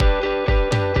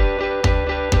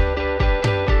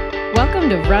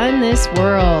to Run This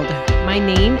World. My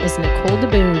name is Nicole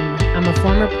DeBoom. I'm a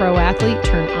former pro athlete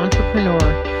turned entrepreneur.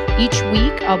 Each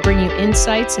week, I'll bring you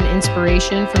insights and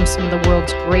inspiration from some of the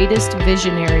world's greatest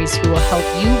visionaries who will help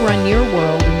you run your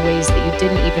world in ways that you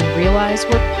didn't even realize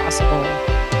were possible.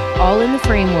 All in the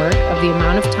framework of the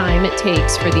amount of time it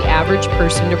takes for the average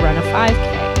person to run a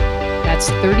 5K. That's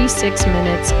 36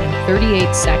 minutes and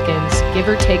 38 seconds, give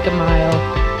or take a mile.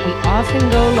 We often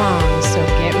go long, so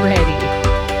get ready.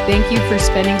 Thank you for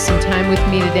spending some time with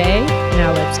me today.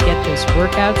 Now let's get this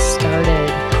workout started.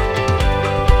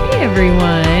 Hey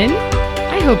everyone,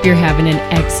 I hope you're having an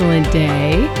excellent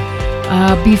day.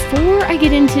 Before I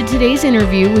get into today's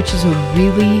interview, which is a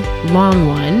really long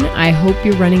one, I hope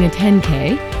you're running a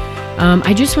 10K.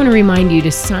 I just want to remind you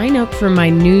to sign up for my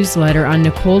newsletter on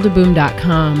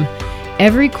NicoleDeBoom.com.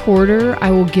 Every quarter, I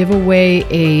will give away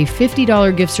a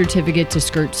 $50 gift certificate to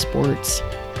Skirt Sports.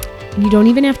 You don't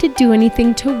even have to do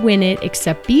anything to win it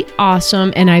except be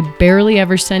awesome, and I barely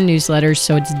ever send newsletters,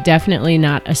 so it's definitely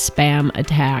not a spam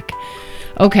attack.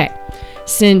 Okay,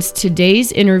 since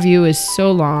today's interview is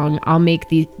so long, I'll make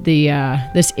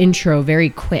this intro very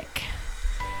quick.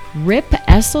 Rip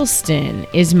Esselstyn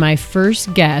is my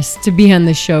first guest to be on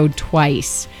the show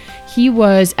twice. He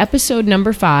was episode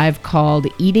number 5 called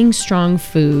Eating Strong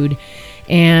Food,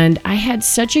 and I had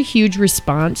such a huge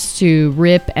response to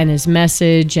Rip and his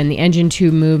message and the Engine 2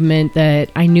 movement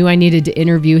that I knew I needed to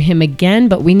interview him again,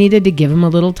 but we needed to give him a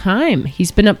little time.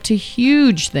 He's been up to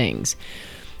huge things.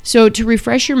 So to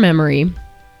refresh your memory,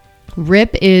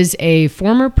 Rip is a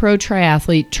former pro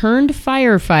triathlete turned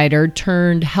firefighter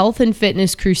turned health and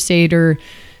fitness crusader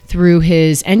through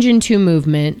his Engine 2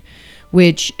 movement,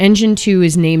 which Engine 2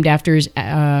 is named after his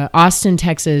Austin,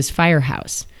 Texas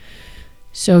firehouse.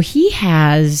 So he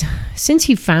has, since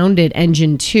he founded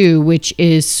Engine 2, which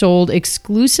is sold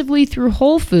exclusively through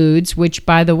Whole Foods, which,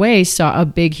 by the way, saw a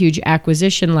big, huge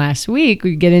acquisition last week.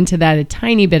 We get into that a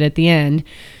tiny bit at the end.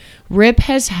 Rip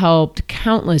has helped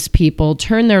countless people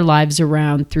turn their lives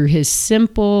around through his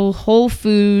simple, whole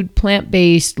food,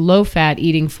 plant-based, low-fat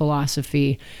eating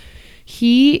philosophy.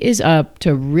 He is up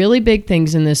to really big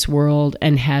things in this world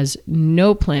and has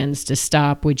no plans to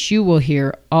stop, which you will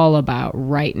hear all about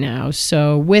right now.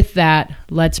 So with that,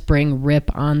 let's bring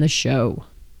Rip on the show.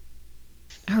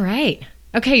 All right.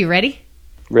 Okay, you ready?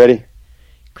 Ready.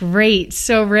 Great.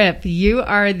 So Rip, you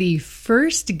are the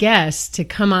first guest to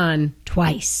come on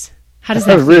twice. How does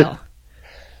that feel?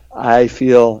 I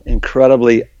feel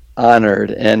incredibly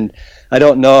honored, and I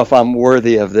don't know if I'm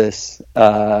worthy of this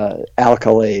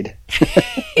accolade.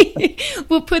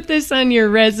 We'll put this on your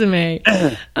resume.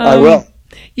 I will.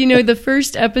 You know, the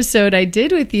first episode I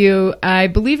did with you, I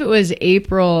believe it was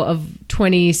April of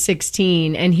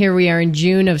 2016, and here we are in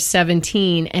June of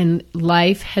 17, and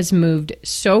life has moved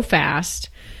so fast.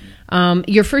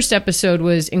 Your first episode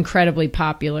was incredibly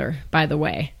popular, by the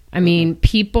way. I mean,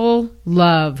 people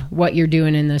love what you're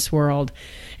doing in this world.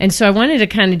 And so I wanted to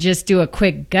kind of just do a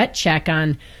quick gut check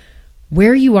on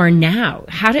where you are now.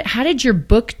 How did your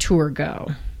book tour go?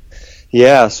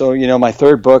 Yeah, so, my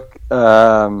third book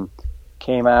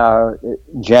came out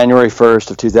January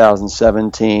 1st of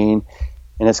 2017,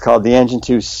 and it's called The Engine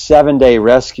 2 7-Day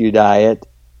Rescue Diet,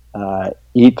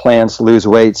 Eat Plants, Lose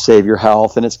Weight, Save Your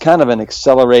Health. And it's kind of an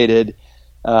accelerated,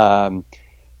 kind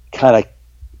of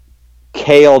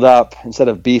caled up instead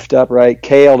of beefed up, right?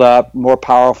 Caled up, more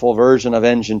powerful version of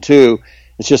Engine 2.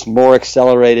 It's just more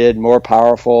accelerated, more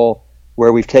powerful,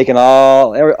 where we've taken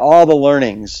all the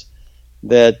learnings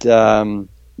that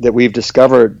we've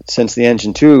discovered since the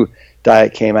Engine 2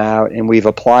 diet came out, and we've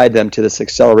applied them to this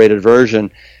accelerated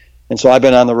version. And so I've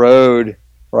been on the road,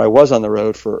 or I was on the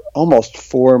road for almost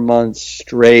 4 months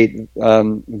straight,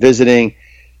 visiting.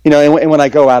 And when I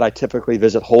go out, I typically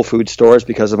visit Whole Food stores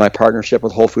because of my partnership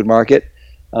with Whole Food Market.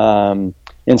 And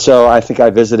so I think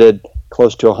I visited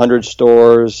close to 100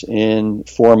 stores in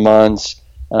 4 months.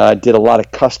 Did a lot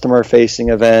of customer-facing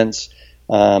events.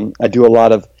 I do a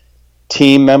lot of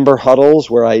team member huddles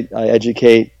where I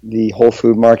educate the Whole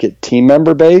Food Market team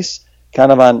member base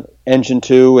kind of on Engine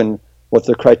 2 and what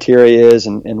the criteria is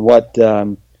and what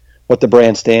the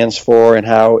brand stands for and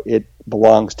how it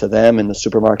belongs to them in the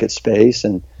supermarket space,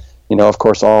 and of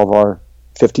course all of our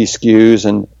 50 SKUs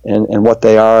and what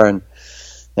they are and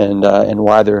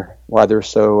why they're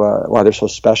so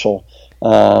special.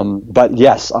 But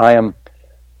yes, I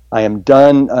am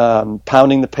done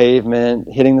pounding the pavement,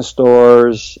 hitting the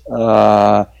stores,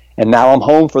 and now I'm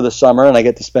home for the summer, and I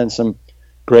get to spend some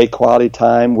great quality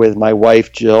time with my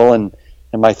wife Jill and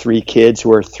my 3 kids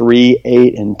who are 3,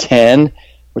 8, and 10,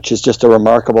 which is just a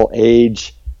remarkable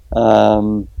age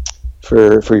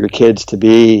for your kids to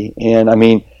be. And I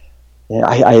mean,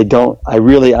 I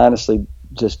really honestly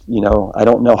just, I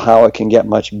don't know how it can get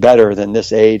much better than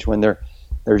this age when they're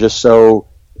just so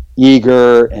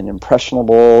eager and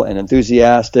impressionable and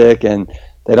enthusiastic, and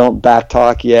they don't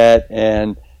backtalk yet,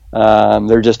 and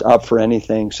they're just up for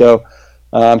anything. So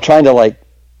I'm trying to like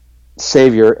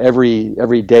savor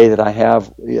every day that I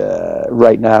have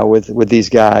right now with these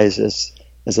guys as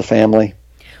a family.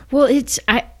 Well,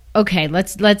 okay.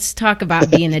 Let's talk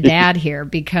about being a dad here,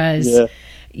 because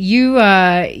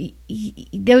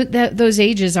those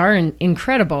ages are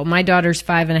incredible. My daughter's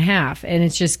 5.5, and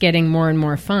it's just getting more and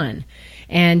more fun.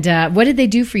 And what did they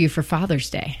do for you for Father's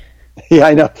Day? Yeah,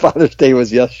 I know. Father's Day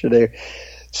was yesterday.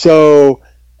 So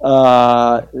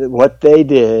what they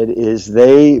did is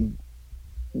they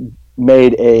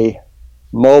made a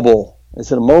mobile.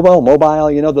 Is it a mobile?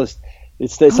 You know those.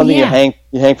 It's something you hang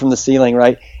from the ceiling,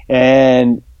 right?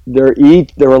 And there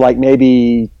were like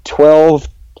maybe 12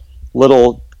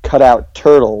 little cutout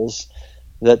turtles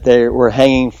that they were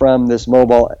hanging from this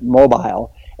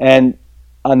mobile, and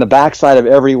on the backside of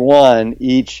every one,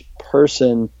 each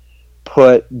person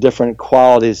put different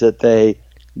qualities that they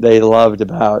loved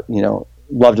about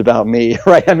me,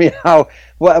 right? I mean,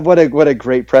 what a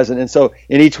great present. And so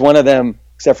in each one of them,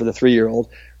 except for the 3-year-old,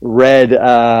 read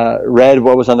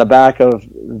what was on the back of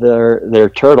their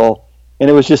turtle, and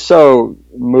it was just so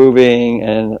moving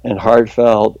and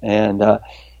heartfelt and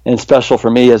special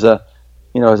for me as a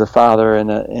father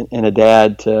and a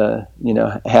dad to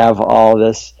have all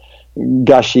this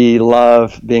gushy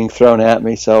love being thrown at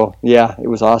me. So yeah, it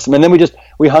was awesome. And then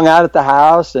we hung out at the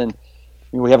house, and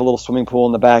we have a little swimming pool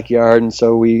in the backyard, and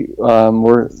so we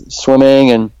were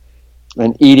swimming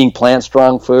and eating plant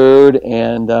strong food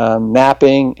and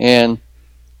napping, and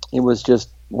it was just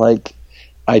like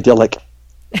idyllic.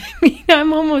 I mean,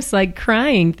 I'm almost like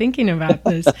crying thinking about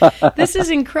this. This is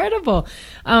incredible.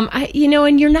 And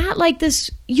you're not like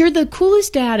this. You're the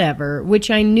coolest dad ever,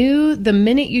 which I knew the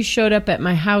minute you showed up at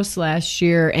my house last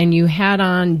year and you had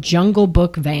on Jungle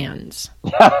Book Vans.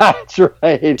 That's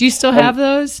right. Do you still have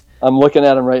those? I'm looking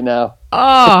at them right now.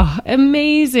 Oh,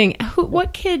 amazing.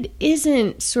 What kid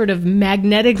isn't sort of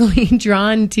magnetically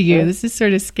drawn to you? This is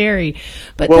sort of scary.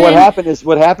 But what happened is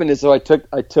so I took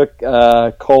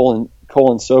Cole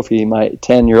and Sophie, my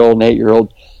 10-year-old and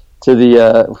 8-year-old,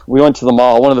 we went to the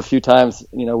mall. One of the few times,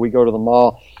 we go to the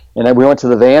mall, and we went to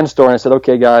the van store, and I said,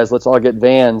 okay, guys, let's all get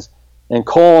Vans. And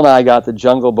Cole and I got the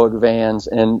Jungle Book Vans,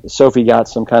 and Sophie got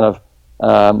some kind of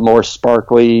more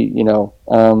sparkly,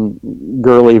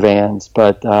 girly Vans.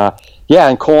 But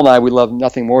and Cole and I, we love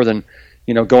nothing more than,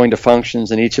 going to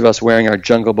functions and each of us wearing our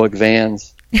Jungle Book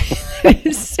Vans.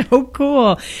 It's so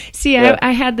cool. See, yeah.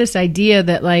 I had this idea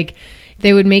that like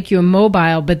they would make you a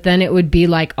mobile, but then it would be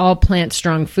like all plant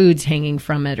strong foods hanging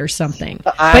from it or something.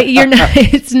 But you're not.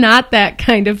 It's not that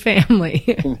kind of family.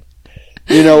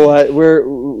 You know what?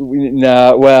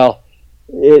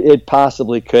 It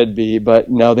possibly could be,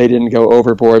 but no, they didn't go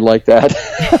overboard like that.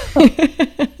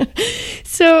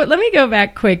 So let me go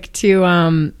back quick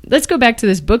to, let's go back to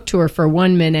this book tour for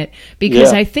 1 minute,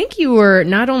 because I think you were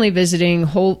not only visiting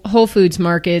Whole Foods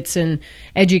markets and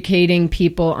educating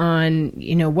people on,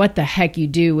 what the heck you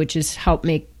do, which is help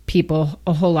make people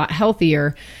a whole lot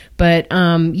healthier, but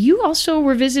you also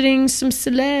were visiting some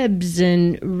celebs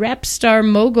and rap star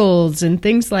moguls and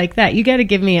things like that. You got to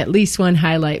give me at least one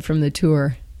highlight from the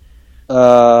tour.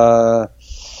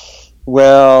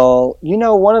 Well,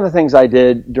 one of the things I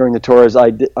did during the tour is I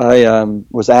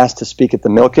was asked to speak at the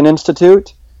Milken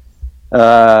Institute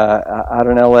out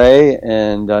in L.A.,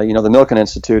 and the Milken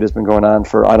Institute has been going on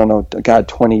for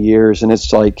 20 years, and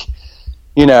it's like,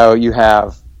 you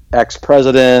have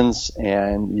ex-presidents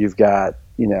and you've got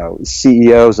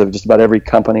CEOs of just about every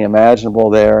company imaginable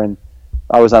there, and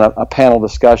I was on a panel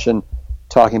discussion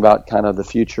talking about kind of the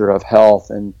future of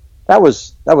health, and that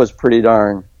was pretty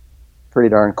darn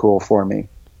cool for me.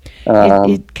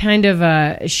 It kind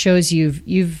of shows you've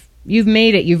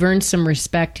made it. You've earned some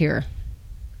respect here.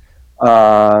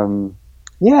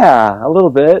 Yeah, a little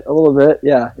bit.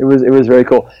 Yeah, it was very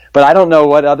cool. But I don't know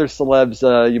what other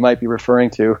celebs you might be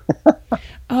referring to.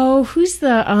 Oh, who's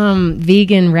the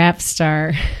vegan rap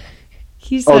star?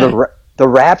 He's the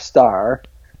rap star.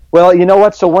 Well, you know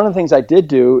what? So one of the things I did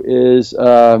do is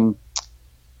I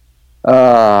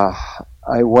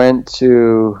went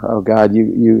to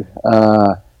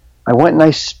I went and I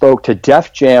spoke to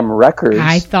Def Jam Records.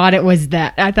 I thought it was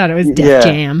Def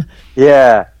Jam.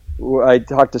 Yeah. I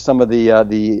talked to some of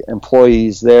the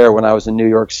employees there when I was in New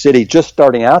York City, just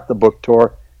starting out the book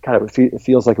tour. God, it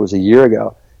feels like it was a year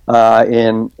ago,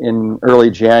 in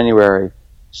early January.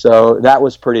 So that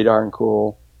was pretty darn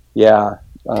cool. Yeah.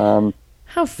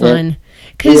 How fun.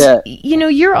 Because,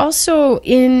 you're also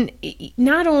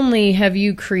not only have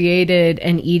you created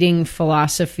an eating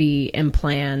philosophy and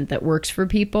plan that works for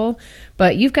people,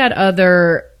 but you've got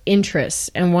other interests,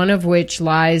 and one of which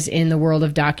lies in the world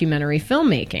of documentary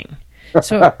filmmaking.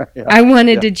 So I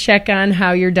wanted to check on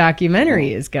how your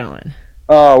documentary is going.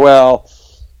 Oh, well,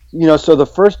 so the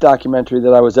first documentary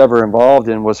that I was ever involved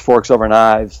in was Forks Over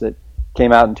Knives that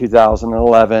came out in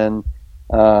 2011.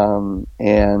 And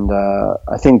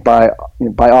I think by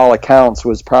all accounts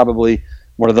was probably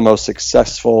one of the most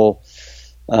successful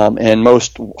and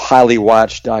most highly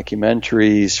watched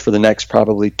documentaries for the next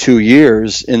probably 2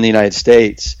 years in the United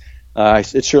States.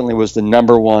 It certainly was the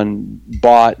number one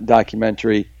bought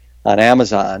documentary on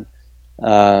Amazon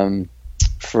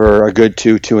for a good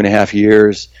 2.5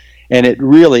 years, and it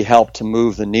really helped to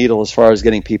move the needle as far as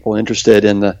getting people interested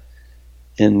in the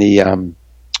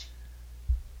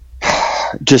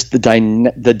just the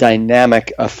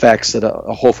dynamic effects that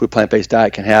a whole food plant-based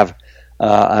diet can have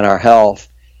on our health.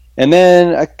 And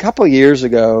then a couple of years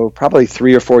ago, probably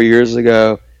 3 or 4 years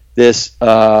ago, this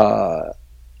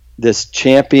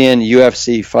champion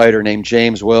UFC fighter named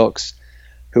James Wilkes,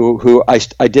 who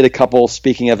I did a couple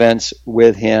speaking events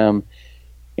with him,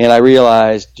 and I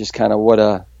realized just kind of what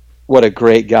a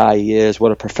great guy he is,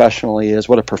 what a professional he is,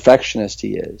 what a perfectionist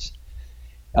he is.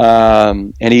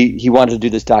 And he wanted to do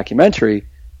this documentary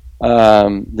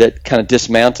that kind of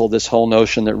dismantled this whole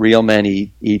notion that real men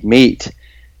eat meat.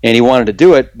 And he wanted to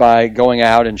do it by going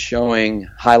out and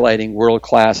highlighting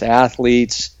world-class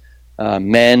athletes,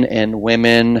 men and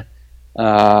women,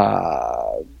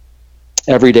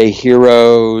 everyday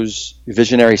heroes,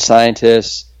 visionary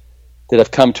scientists that have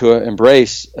come to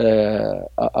embrace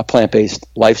a plant-based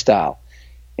lifestyle.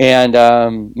 And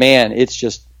man,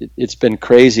 it's been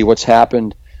crazy what's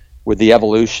happened with the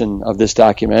evolution of this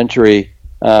documentary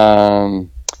over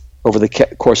the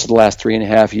course of the last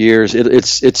 3.5 years.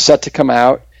 It's set to come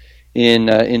out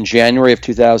in January of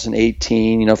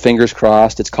 2018. Fingers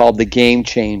crossed. It's called The Game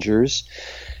Changers,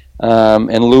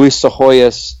 and Luis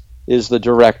Sohoyos is the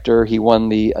director. He won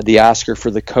the Oscar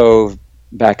for The Cove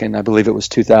back in, I believe it was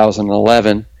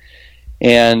 2011,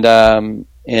 and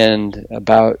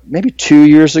about maybe 2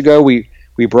 years ago, we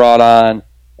brought on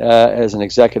as an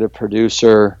executive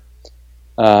producer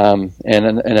and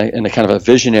a kind of a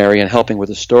visionary and helping with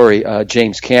the story,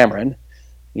 James Cameron,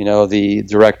 the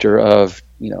director of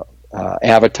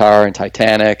Avatar and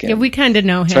Titanic. And we kind of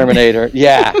know him. Terminator.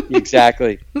 Yeah,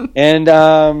 exactly. And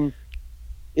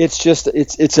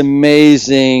it's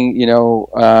amazing,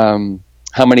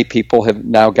 how many people have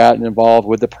now gotten involved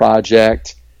with the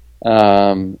project.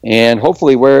 And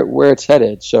hopefully where it's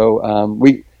headed. So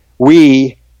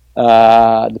we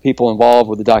the people involved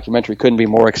with the documentary couldn't be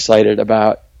more excited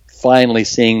about finally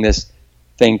seeing this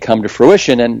thing come to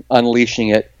fruition and unleashing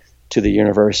it to the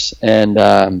universe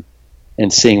and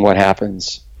seeing what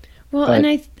happens. Well, and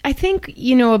I think,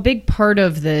 a big part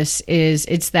of this is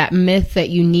it's that myth that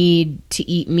you need to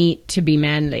eat meat to be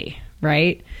manly,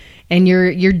 right? And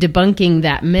you're debunking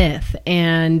that myth.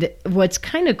 And what's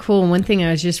kind of cool, one thing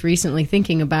I was just recently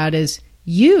thinking about is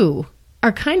you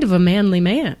are kind of a manly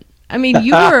man. I mean,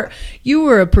 you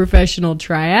were a professional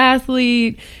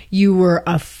triathlete, you were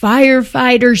a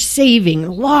firefighter saving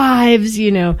lives,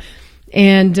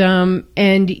 and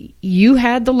you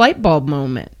had the light bulb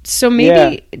moment. So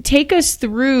maybe take us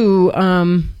through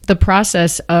the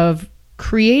process of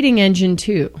creating Engine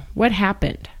 2. What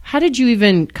happened? How did you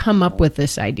even come up with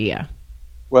this idea?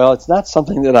 Well, it's not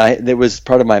something that was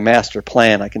part of my master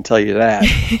plan. I can tell you that.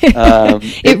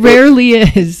 It rarely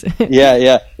is.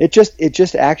 Yeah. It just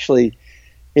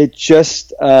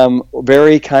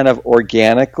very kind of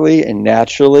organically and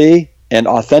naturally and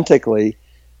authentically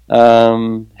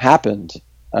happened.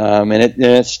 And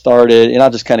it started. And I'll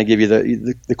just kind of give you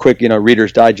the quick,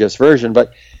 Reader's Digest version.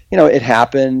 But it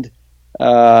happened.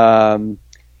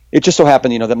 It just so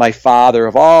happened, that my father,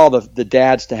 of all the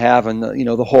dads to have on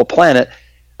the whole planet,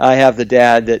 I have the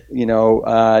dad that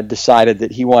decided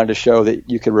that he wanted to show that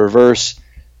you could reverse,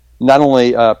 not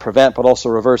only prevent but also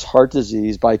reverse heart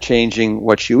disease by changing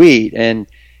what you eat. And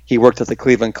he worked at the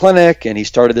Cleveland Clinic, and he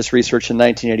started this research in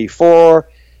 1984.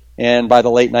 And by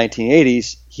the late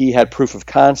 1980s, he had proof of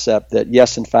concept that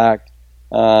yes, in fact,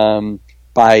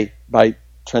 by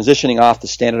transitioning off the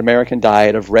standard American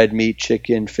diet of red meat,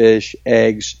 chicken, fish,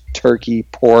 eggs, turkey,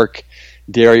 pork,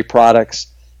 dairy products,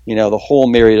 the whole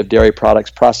myriad of dairy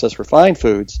products, processed refined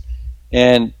foods,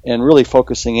 and really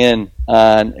focusing in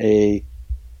on a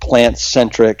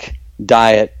plant-centric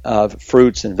diet of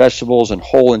fruits and vegetables and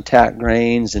whole intact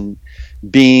grains and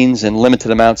beans and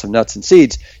limited amounts of nuts and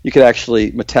seeds, you could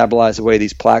actually metabolize away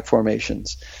these plaque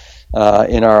formations.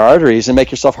 in our arteries and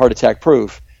make yourself heart attack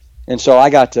proof. And so I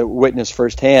got to witness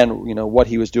firsthand, what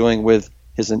he was doing with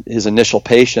his initial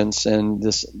patients and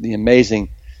the amazing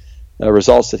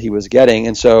results that he was getting.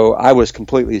 And so I was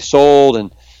completely sold.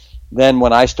 And then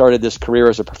when I started this career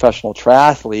as a professional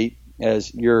triathlete,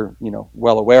 as you're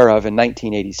well aware of, in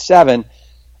 1987,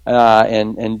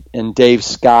 and Dave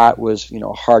Scott was a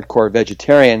hardcore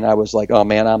vegetarian, I was like, oh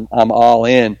man, I'm all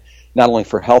in, not only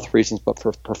for health reasons but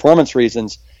for performance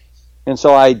reasons. And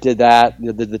so I did that,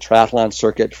 did the triathlon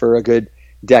circuit for a good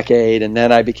decade, and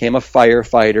then I became a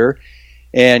firefighter.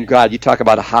 And God, you talk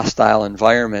about a hostile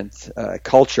environment,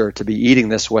 culture to be eating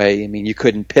this way. I mean, you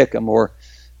couldn't pick a more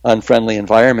unfriendly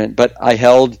environment. But I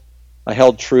held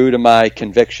true to my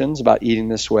convictions about eating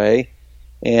this way.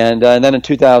 And then in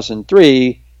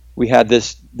 2003, we had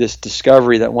this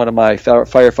discovery that one of my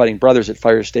firefighting brothers at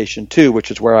Fire Station 2,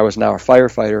 which is where I was now a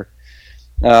firefighter,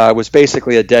 was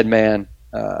basically a dead man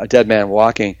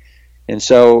walking. And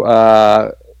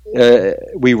so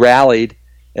we rallied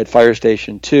at Fire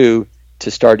Station 2 to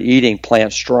start eating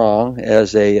Plant Strong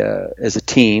as a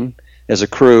team, as a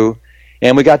crew.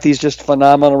 And we got these just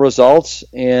phenomenal results.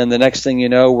 And the next thing you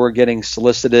know, we're getting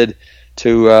solicited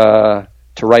to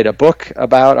write a book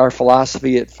about our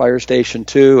philosophy at Fire Station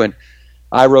 2. And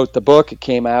I wrote the book. It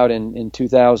came out in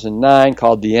 2009,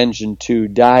 called The Engine 2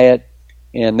 Diet.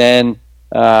 And then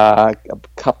a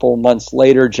couple months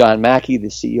later, John Mackey, the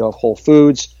CEO of Whole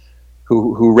Foods,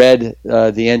 who read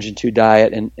The Engine 2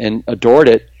 Diet and adored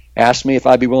it, asked me if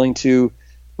I'd be willing to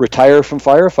retire from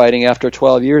firefighting after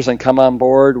 12 years and come on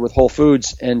board with Whole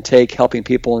Foods and take helping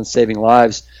people and saving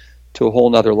lives to a whole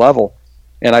nother level.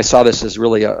 And I saw this as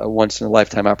really a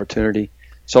once-in-a-lifetime opportunity.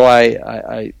 So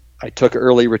I took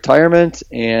early retirement,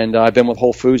 and I've been with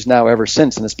Whole Foods now ever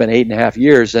since, and it's been 8.5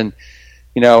 years. And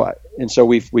so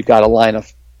we've got a line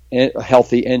of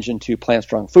healthy Engine 2 Plant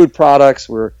Strong food products.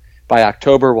 By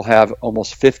October we'll have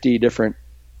almost 50 different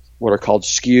what are called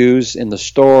SKUs in the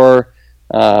store.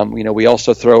 We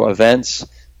also throw events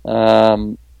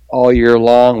all year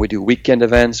long. We do weekend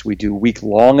events. We do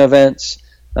week-long events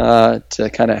to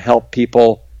kind of help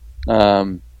people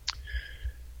kind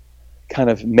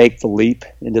of make the leap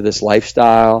into this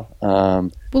lifestyle.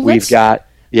 Let's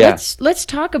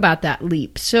talk about that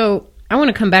leap. So I want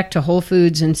to come back to Whole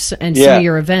Foods and some of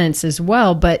your events as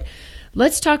well, but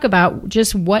let's talk about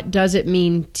just what does it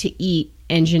mean to eat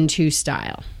Engine 2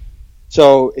 style.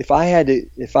 So if I had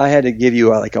to give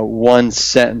you a one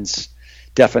sentence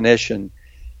definition,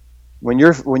 when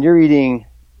you're eating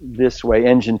this way,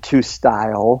 Engine 2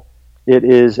 style, it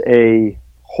is a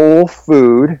whole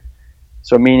food,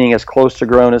 so meaning as close to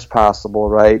grown as possible,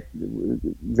 right?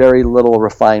 Very little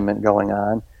refinement going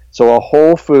on. So a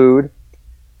whole food,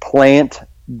 plant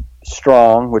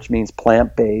strong, which means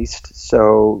plant-based,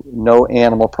 so no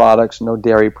animal products, no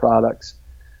dairy products.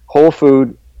 Whole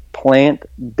food,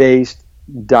 plant-based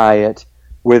diet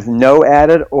with no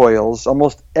added oils.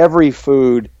 Almost every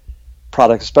food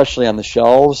product, especially on the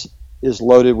shelves, is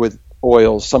loaded with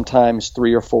oils, sometimes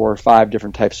 3 or 4 or 5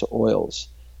 different types of oils.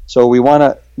 So we want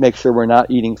to make sure we're not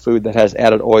eating food that has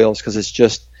added oils, because it's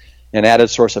just an added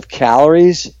source of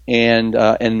calories and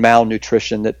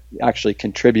malnutrition that actually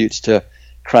contributes to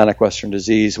chronic Western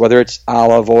disease, whether it's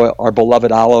olive oil, our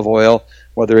beloved olive oil,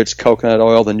 whether it's coconut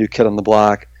oil, the new kid on the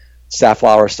block,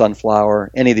 safflower,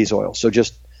 sunflower, any of these oils. So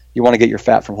just you want to get your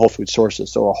fat from whole food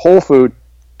sources. So a whole food,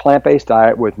 plant-based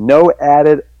diet with no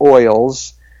added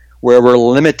oils, where we're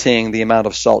limiting the amount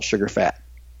of salt, sugar, fat.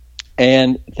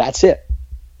 And that's it.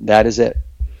 That is it.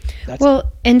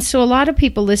 And so a lot of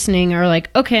people listening are like,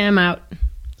 okay, I'm out.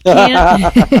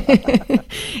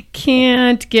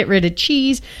 Can't get rid of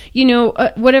cheese.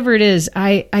 Whatever it is.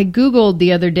 I Googled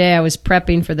the other day, I was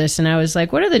prepping for this, and I was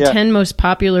like, what are the 10 most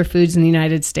popular foods in the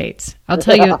United States? I'll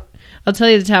tell you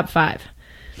the top 5.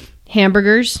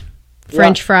 Hamburgers,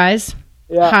 French fries,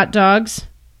 hot dogs,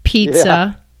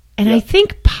 pizza, and I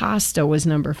think pasta was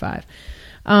number 5.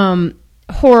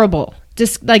 Horrible.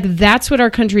 Just that's what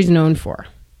our country's known for.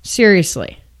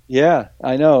 Seriously. Yeah,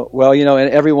 I know. Well, and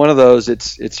every one of those,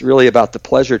 it's really about the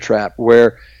pleasure trap,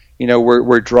 where,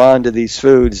 we're drawn to these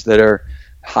foods that are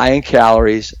high in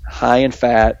calories, high in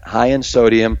fat, high in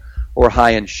sodium, or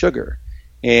high in sugar.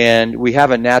 And we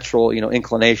have a natural,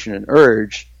 inclination and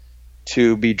urge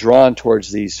to be drawn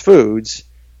towards these foods.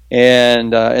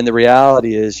 And the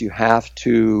reality is you have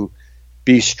to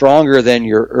be stronger than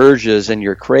your urges and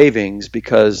your cravings,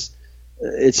 because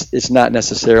it's not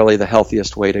necessarily the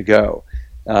healthiest way to go.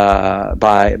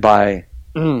 By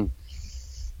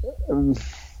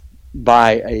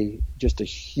just a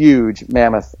huge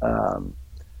mammoth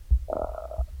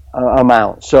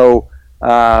amount. So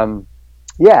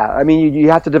Yeah, I mean, you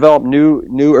have to develop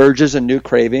new urges and new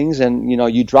cravings, and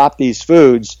you drop these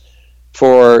foods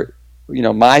for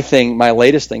my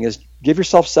latest thing is give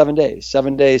yourself 7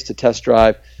 days to test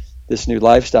drive this new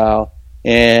lifestyle,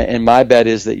 and my bet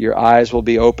is that your eyes will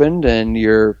be opened and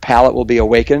your palate will be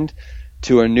awakened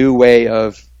to a new way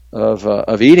of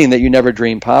eating that you never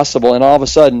dreamed possible, and all of a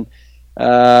sudden,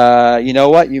 you know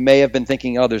what? You may have been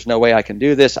thinking, oh, there's no way I can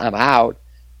do this, I'm out.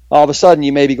 All of a sudden,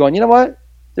 you may be going, you know what?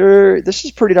 This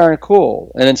is pretty darn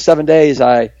cool. And in 7 days,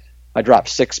 I dropped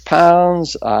 6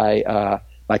 pounds. My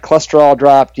cholesterol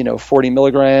dropped, 40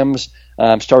 milligrams.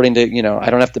 I'm starting to, I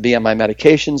don't have to be on my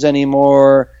medications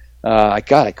anymore. I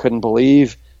couldn't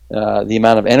believe the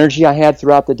amount of energy I had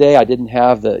throughout the day. I didn't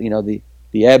have the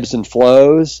ebbs and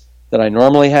flows that I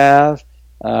normally have.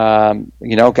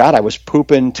 I was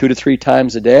pooping 2 to 3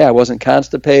 times a day. I wasn't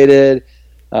constipated.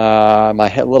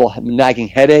 My little nagging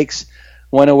headaches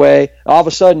went away. All of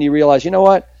a sudden, you realize, you know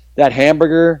what? That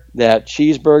hamburger, that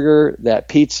cheeseburger, that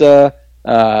pizza,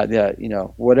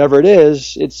 whatever it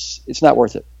is, it's not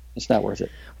worth it. It's not worth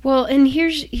it. Well, and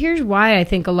here's why I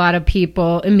think a lot of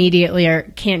people immediately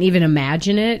can't even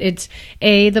imagine it. It's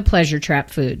the pleasure trap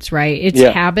foods, right? It's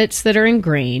habits that are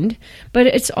ingrained, but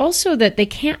it's also that they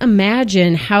can't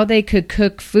imagine how they could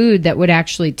cook food that would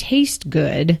actually taste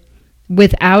good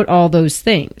without all those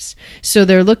things. So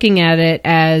they're looking at it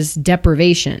as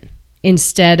deprivation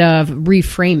instead of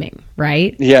reframing,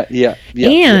 right? Yeah.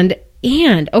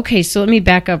 And okay, so let me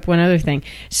back up one other thing.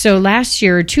 So last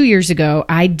year or 2 years ago,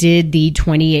 I did the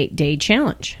 28-day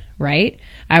challenge, right?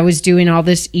 I was doing all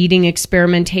this eating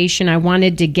experimentation. I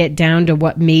wanted to get down to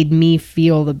what made me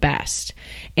feel the best.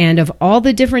 And of all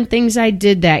the different things I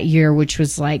did that year, which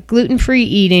was like gluten-free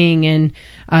eating and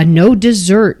no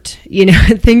dessert,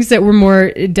 things that were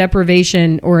more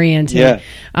deprivation oriented.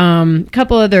 A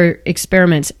couple other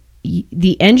experiments.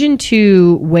 The Engine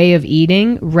 2 way of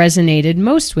eating resonated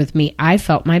most with me. I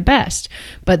felt my best.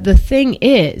 But the thing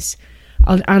is,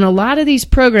 on a lot of these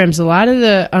programs, a lot of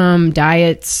the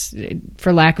diets,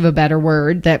 for lack of a better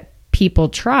word, that people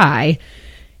try,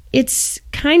 it's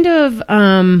kind of,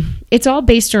 it's all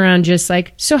based around just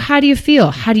like, so how do you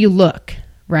feel? How do you look?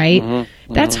 Right?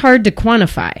 Mm-hmm. That's hard to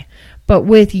quantify. But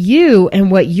with you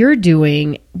and what you're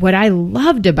doing, what I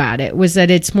loved about it was that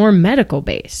it's more medical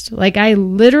based. Like I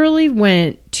literally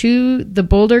went to the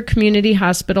Boulder Community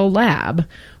Hospital lab,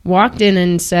 walked in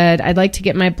and said, I'd like to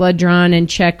get my blood drawn and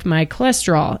check my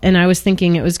cholesterol. And I was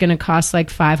thinking it was going to cost like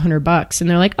 $500. And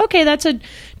they're like, okay, that's a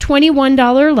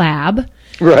 $21 lab.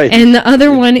 Right. And the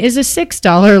other one is a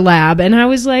 $6 lab. And I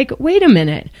was like, wait a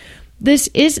minute.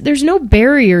 There's no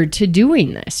barrier to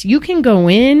doing this. You can go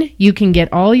in, you can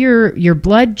get all your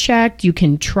blood checked, you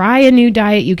can try a new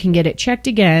diet, you can get it checked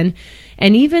again.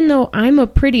 And even though I'm a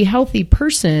pretty healthy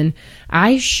person,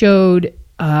 I showed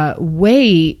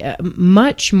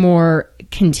much more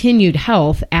continued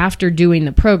health after doing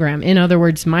the program. In other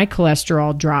words, my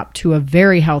cholesterol dropped to a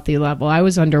very healthy level. I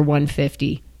was under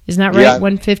 150. Isn't that right?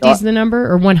 150 is the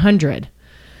number, or 100?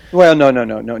 Well,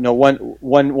 no.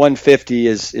 150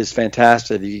 is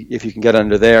fantastic if you can get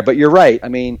under there. But you're right. I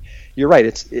mean, you're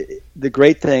right. The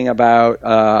great thing about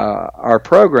our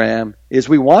program is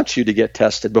we want you to get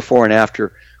tested before and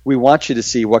after. We want you to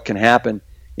see what can happen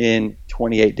in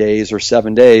 28 days or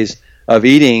 7 days of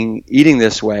eating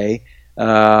this way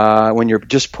when you're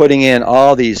just putting in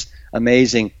all these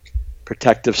amazing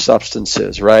protective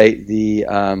substances, right?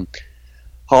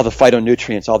 All the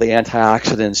phytonutrients, all the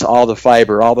antioxidants, all the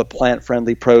fiber, all the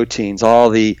plant-friendly proteins, all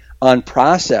the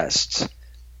unprocessed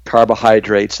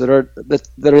carbohydrates that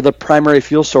are the primary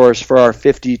fuel source for our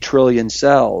 50 trillion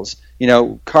cells.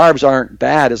 Carbs aren't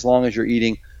bad as long as you're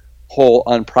eating whole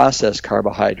unprocessed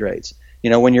carbohydrates.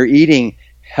 When you're eating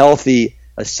healthy,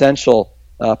 essential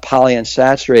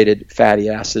polyunsaturated fatty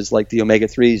acids like the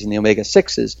omega-3s and the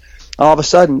omega-6s, all of a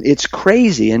sudden it's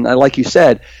crazy. And like you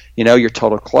said, your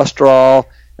total cholesterol,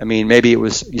 I mean, maybe you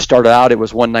started out, it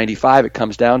was 195, it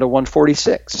comes down to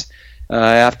 146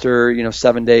 after,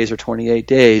 7 days or 28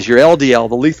 days. Your LDL,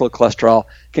 the lethal cholesterol,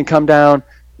 can come down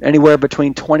anywhere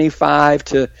between 25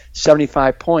 to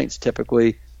 75 points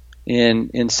typically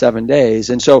in 7 days.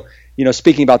 And so,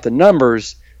 speaking about the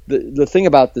numbers, the thing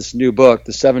about this new book,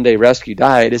 the 7-Day Rescue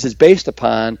Diet, is it's based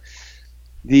upon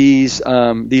these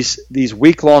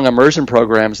week-long immersion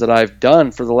programs that I've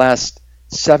done for the last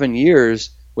 7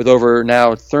 years with over now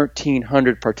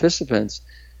 1,300 participants.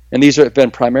 And these have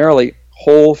been primarily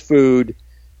whole food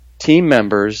team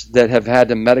members that have had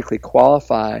to medically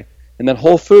qualify. And then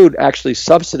Whole Food actually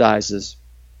subsidizes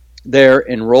their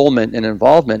enrollment and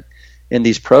involvement in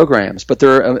these programs. But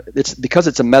it's because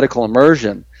it's a medical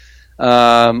immersion,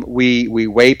 We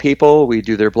weigh people, we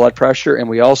do their blood pressure, and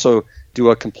we also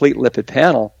do a complete lipid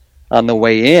panel on the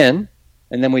way in,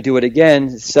 and then we do it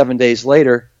again 7 days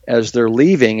later as they're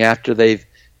leaving after they've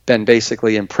been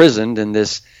basically imprisoned in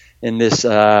this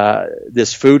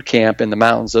food camp in the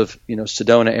mountains of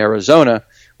Sedona, Arizona,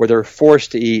 where they're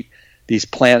forced to eat these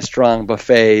plant-strong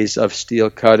buffets of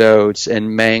steel-cut oats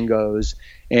and mangoes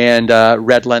and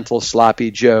red lentil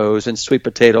sloppy joes and sweet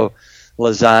potato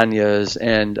lasagnas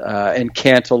and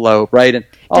cantaloupe, right? And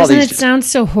all Doesn't these it sound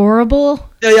so horrible?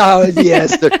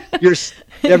 Yes,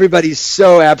 everybody's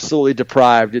so absolutely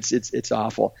deprived. It's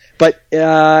awful. But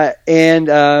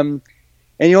and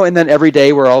then every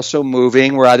day we're also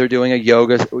moving. We're either doing a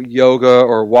yoga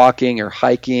or walking or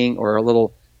hiking or a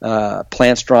little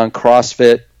plant strong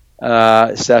CrossFit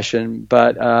session.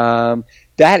 But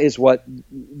that is what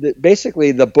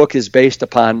basically the book is based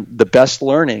upon, the best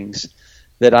learnings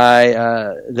that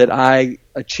I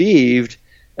achieved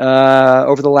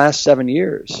over the last 7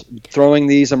 years, throwing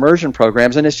these immersion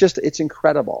programs, and it's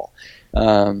incredible,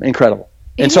 incredible.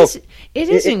 It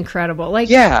is incredible. Like,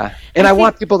 yeah, and I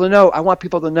want people to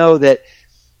know that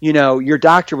your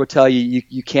doctor will tell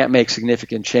you can't make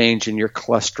significant change in your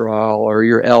cholesterol or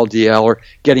your LDL or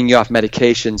getting you off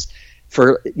medications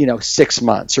for 6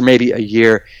 months or maybe a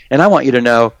year, and I want you to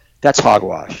know that's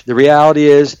hogwash. The reality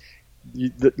is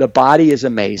the body is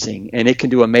amazing, and it can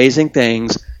do amazing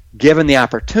things given the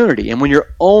opportunity. And when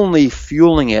you're only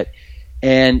fueling it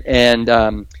and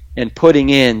putting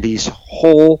in these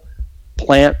whole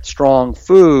plant strong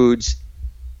foods,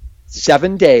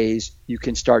 7 days you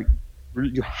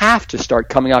have to start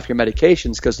coming off your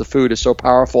medications because the food is so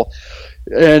powerful.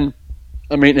 And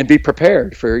be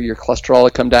prepared for your cholesterol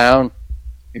to come down,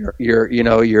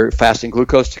 your fasting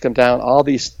glucose to come down, all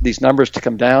these numbers to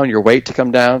come down, your weight to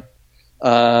come down,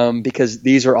 because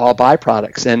these are all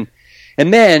byproducts.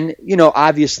 And then,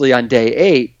 obviously on day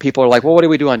 8, people are like, well, what do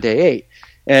we do on day 8?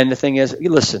 And the thing is,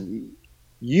 listen,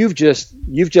 you've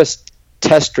just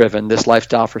test driven this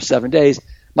lifestyle for 7 days.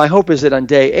 My hope is that on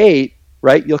day 8,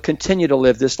 right, you'll continue to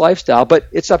live this lifestyle, but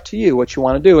it's up to you what you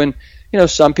want to do. And,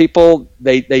 some people,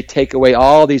 they take away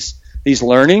all these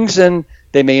learnings, and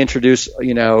they may introduce,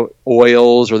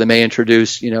 oils, or they may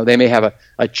introduce, they may have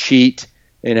a cheat,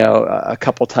 a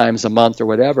couple times a month or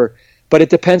whatever. But it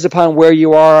depends upon where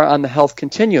you are on the health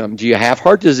continuum. Do you have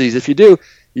heart disease? If you do,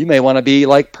 you may want to be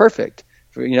like perfect,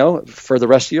 for the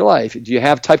rest of your life. Do you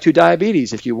have type 2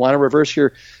 diabetes? If you want to reverse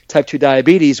your type 2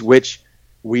 diabetes, which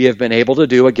we have been able to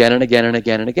do again and again and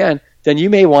again and again, then you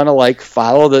may want to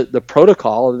follow the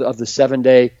protocol of the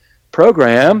 7-day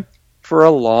program for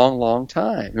a long, long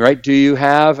time, right? Do you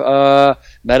have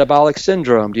metabolic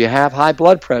syndrome? Do you have high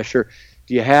blood pressure?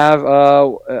 Do you have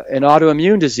an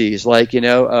autoimmune disease like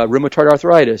rheumatoid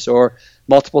arthritis or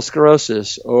multiple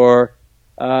sclerosis or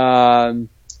any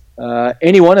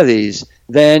one of these?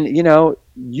 Then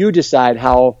you decide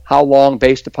how long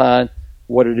based upon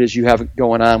what it is you have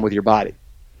going on with your body.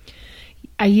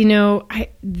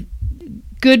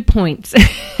 Good points.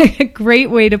 Great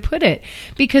way to put it.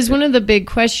 Because one of the big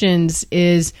questions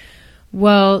is,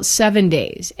 well, 7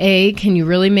 days. A, can you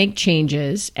really make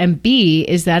changes? And B,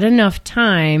 is that enough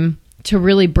time to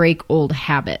really break old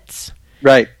habits?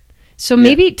 Right. So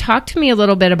maybe talk to me a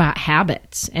little bit about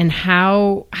habits and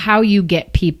how you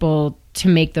get people to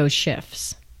make those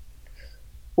shifts.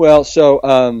 Well,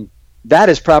 so that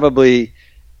is probably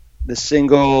the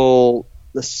single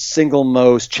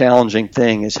most challenging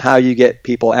thing, is how you get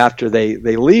people after they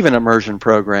leave an immersion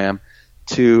program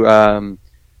to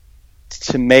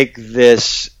make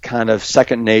this kind of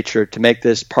second nature, to make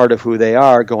this part of who they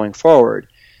are going forward,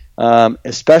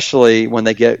 especially when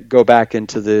they go back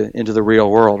into the real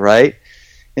world, right?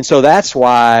 And so that's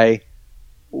why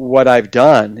what I've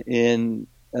done in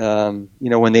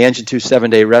when the Engine 2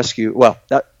 7-day rescue,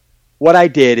 what I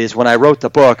did is when I wrote the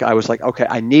book, I was like, okay,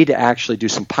 I need to actually do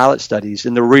some pilot studies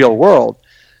in the real world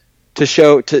to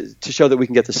show that we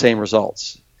can get the same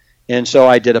results. And so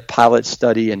I did a pilot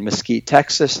study in Mesquite,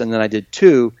 Texas, and then I did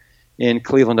 2 in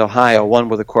Cleveland, Ohio, one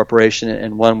with a corporation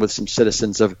and one with some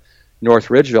citizens of North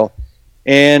Ridgeville.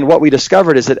 And what we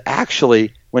discovered is that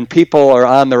actually when people are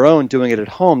on their own doing it at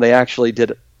home, they actually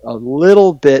did a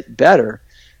little bit better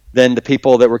than the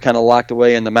people that were kind of locked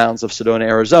away in the mountains of Sedona,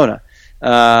 Arizona.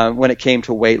 When it came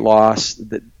to weight loss,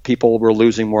 that people were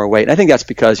losing more weight. And I think that's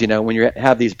because, when you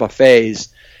have these buffets,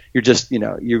 you're just,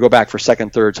 you go back for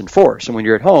second, thirds, and fourths. And when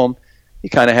you're at home, you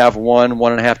kind of have 1,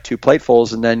 1.5, 2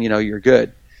 platefuls, and then, you're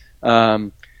good.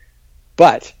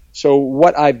 But so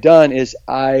what I've done is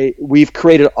we've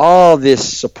created all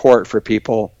this support for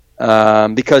people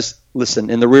because, listen,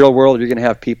 in the real world, you're going to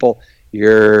have people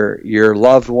your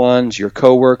loved ones, your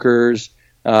coworkers,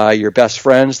 your best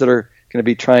friends that are going to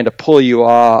be trying to pull you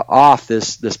off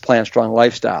this Plant Strong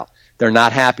lifestyle. They're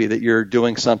not happy that you're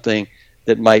doing something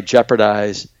that might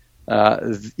jeopardize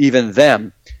even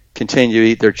them continue to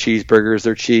eat their cheeseburgers,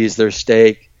 their cheese, their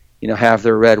steak, have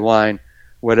their red wine,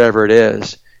 whatever it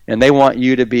is. And they want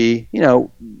you to be,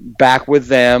 back with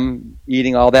them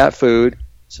eating all that food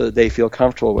so that they feel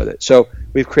comfortable with it. So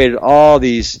we've created all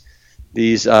these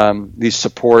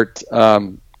support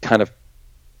kind of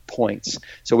points.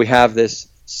 So we have this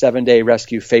 7-Day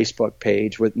Rescue Facebook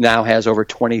page, which now has over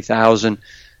 20,000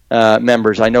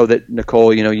 members. I know that,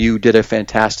 Nicole, you did a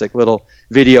fantastic little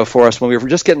video for us when we were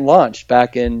just getting launched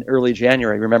back in early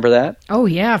January. Remember that? Oh,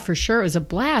 yeah, for sure. It was a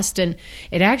blast. And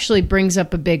it actually brings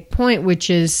up a big point, which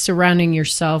is surrounding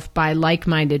yourself by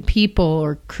like-minded people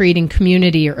or creating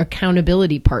community or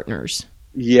accountability partners.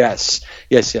 Yes.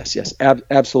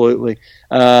 Absolutely.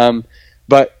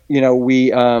 But,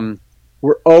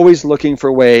 we're always looking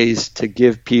for ways to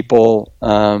give people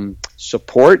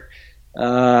support.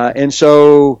 And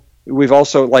so we've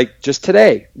also, like just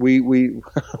today, we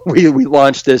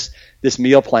launched this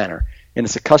meal planner, and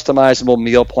it's a customizable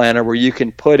meal planner where you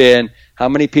can put in how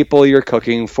many people you're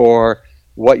cooking for,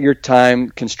 what your time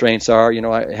constraints are.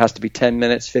 It has to be 10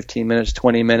 minutes, 15 minutes,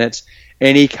 20 minutes,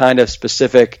 any kind of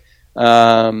specific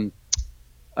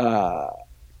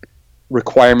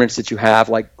requirements that you have,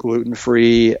 like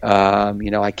gluten-free.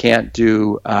 I can't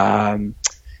do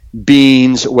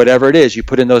beans, whatever it is. You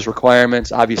put in those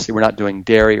requirements. Obviously, we're not doing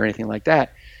dairy or anything like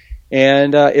that.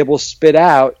 And it will spit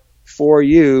out for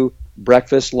you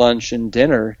breakfast, lunch, and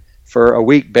dinner for a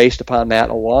week based upon that,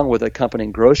 along with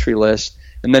accompanying grocery lists.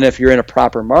 And then if you're in a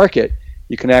proper market,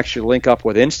 you can actually link up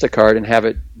with Instacart and have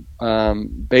it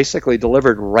basically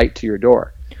delivered right to your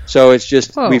door. So it's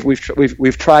just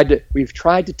we've tried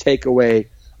to take away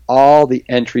all the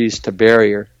entries to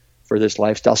barrier for this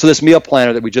lifestyle. So this meal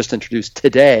planner that we just introduced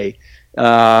today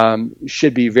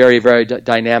should be very, very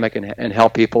dynamic and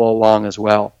help people along as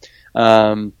well.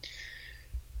 I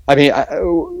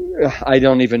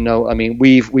don't even know.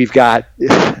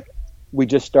 We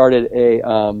just started a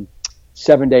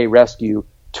 7-Day Rescue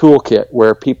toolkit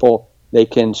where they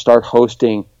can start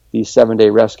hosting these 7-Day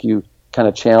Rescue kind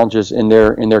of challenges in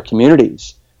their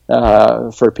communities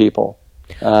for people.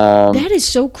 That is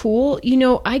so cool.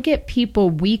 I get people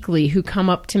weekly who come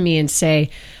up to me and say,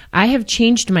 I have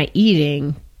changed my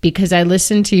eating because I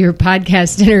listened to your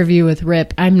podcast interview with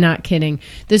Rip. I'm not kidding.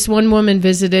 This one woman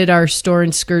visited our store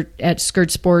at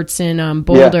Skirt Sports in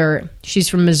Boulder. Yeah. She's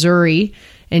from Missouri.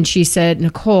 And she said,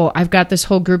 Nicole, I've got this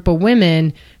whole group of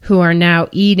women who are now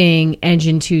eating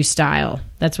Engine 2 style.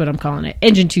 That's what I'm calling it,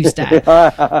 Engine 2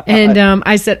 style. And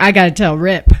I said, I got to tell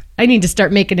Rip, I need to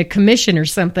start making a commission or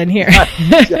something here.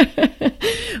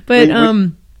 But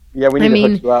we need to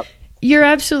hook you up. You're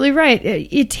absolutely right.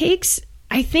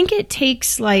 I think it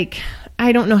takes like,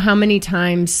 I don't know how many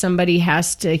times somebody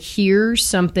has to hear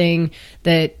something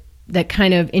that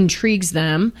kind of intrigues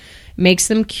them, makes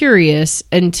them curious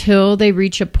until they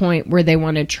reach a point where they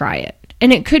want to try it.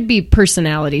 And it could be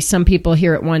personality. Some people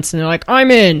hear it once and they're like,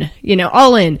 I'm in,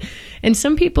 all in. And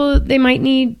some people, they might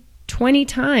need 20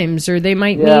 times, or they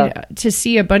might need to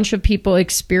see a bunch of people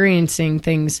experiencing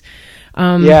things.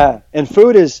 And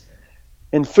food is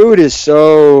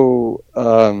so,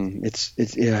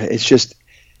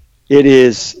 it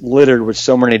is littered with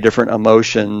so many different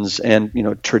emotions and,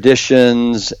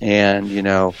 traditions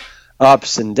and,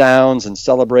 ups and downs and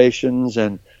celebrations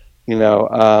and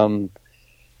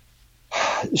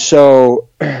so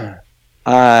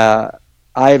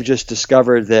I've just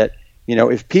discovered that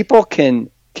if people can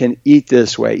eat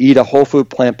this way, eat a whole food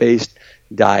plant-based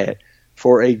diet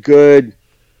for a good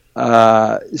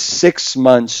 6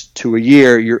 months to a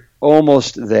year, you're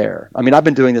almost there. I've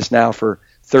been doing this now for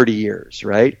 30 years,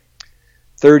 right?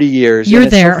 30 years. You're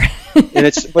there.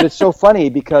 But it's so funny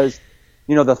because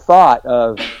the thought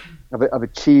of a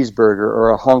cheeseburger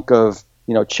or a hunk of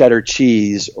cheddar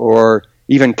cheese or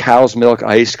even cow's milk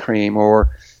ice cream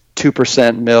or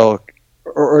 2% milk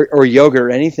or yogurt or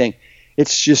anything,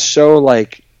 it's just so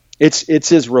like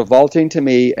it's as revolting to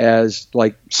me as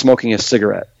like smoking a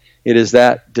cigarette. It is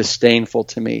that disdainful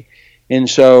to me. And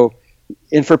so,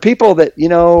 and for people that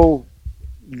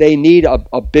they need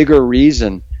a bigger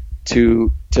reason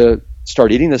to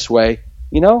start eating this way,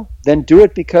 then do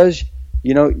it because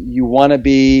you want to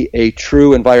be a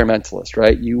true environmentalist,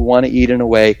 right? You want to eat in a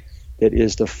way that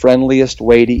is the friendliest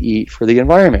way to eat for the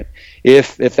environment.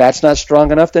 If that's not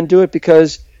strong enough, then do it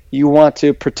because you want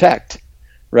to protect,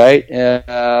 right?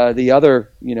 The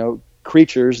other,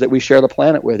 creatures that we share the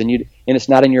planet with, and it's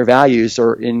not in your values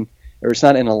or in or it's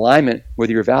not in alignment with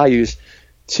your values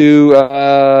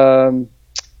to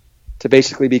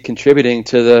basically be contributing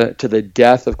to the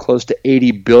death of close to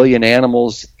 80 billion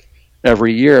animals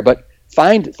every year. But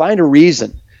find a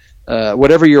reason,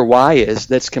 whatever your why is,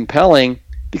 that's compelling.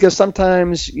 Because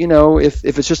sometimes, if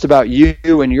it's just about you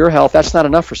and your health, that's not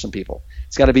enough for some people.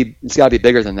 It's got to be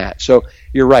bigger than that. So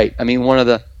you're right. I mean, one of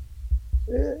the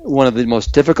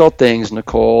most difficult things,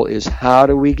 Nicole, is how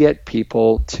do we get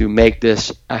people to make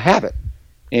this a habit?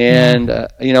 And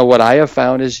what I have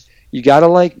found is you got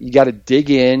to dig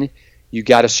in. You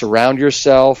got to surround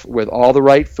yourself with all the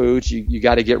right foods. You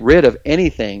got to get rid of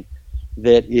anything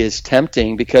that is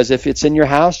tempting, because if it's in your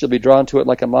house, you'll be drawn to it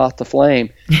like a moth to flame.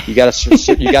 You got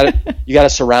to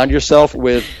surround yourself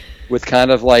with kind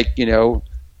of like, to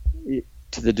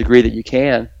the degree that you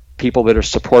can, people that are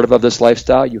supportive of this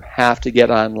lifestyle. You have to get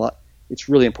online. It's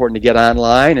really important to get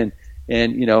online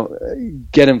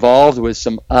and get involved with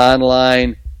some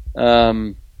online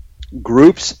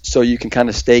groups so you can kind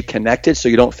of stay connected, so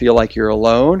you don't feel like you're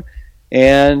alone,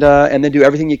 and then do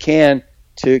everything you can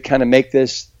to kind of make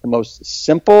this the most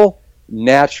simple,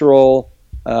 natural,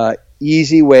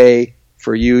 easy way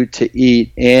for you to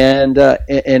eat. And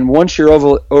once you're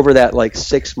over that like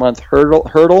 6-month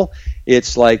hurdle,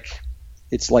 it's like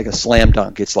a slam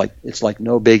dunk. It's like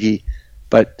no biggie.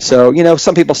 But so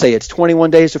some people say it's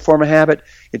 21 days to form a habit.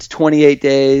 It's 28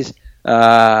 days.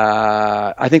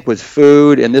 I think with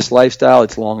food and this lifestyle,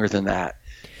 it's longer than that.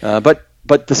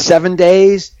 But the 7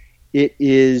 days, it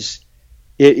is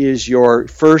your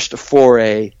first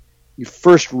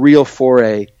real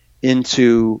foray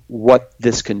into what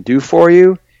this can do for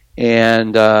you,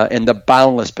 and the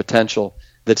boundless potential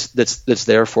that's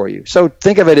there for you. So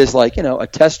think of it as like a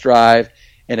test drive,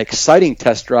 an exciting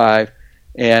test drive,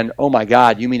 and oh my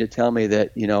God, you mean to tell me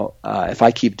that if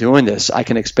I keep doing this, I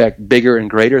can expect bigger and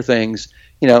greater things,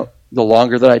 the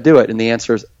longer that I do it? And the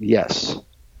answer is yes.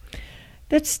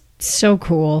 That's so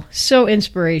cool, so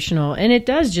inspirational, and it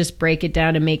does just break it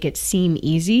down and make it seem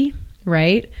easy,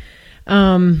 right?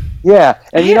 And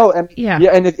have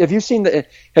you seen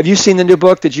the new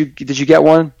book? Did you get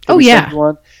one?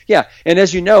 Yeah. Yeah. And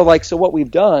as you know, so what we've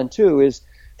done too is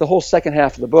the whole second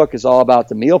half of the book is all about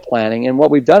the meal planning, and what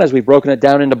we've done is we've broken it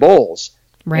down into bowls,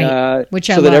 right? Which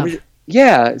I love.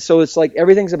 So it's like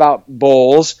everything's about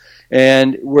bowls,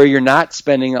 and where you're not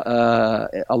spending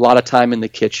a lot of time in the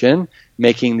kitchen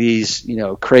making these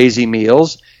crazy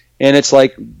meals. And it's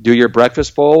like, do your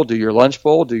breakfast bowl, do your lunch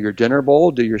bowl, do your dinner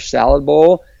bowl, do your salad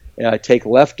bowl, take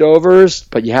leftovers,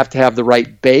 but you have to have the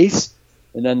right base,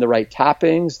 and then the right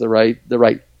toppings, the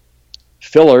right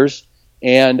fillers,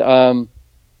 and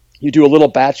you do a little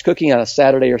batch cooking on a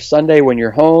Saturday or Sunday when you're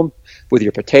home with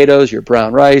your potatoes, your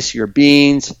brown rice, your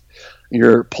beans,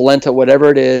 your polenta,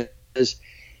 whatever it is.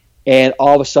 And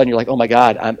all of a sudden you're like, oh my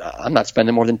God, I'm not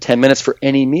spending more than 10 minutes for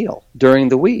any meal during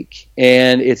the week.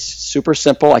 And it's super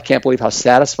simple. I can't believe how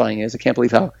satisfying it is. I can't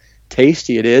believe how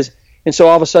tasty it is. And so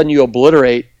all of a sudden you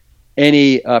obliterate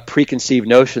any preconceived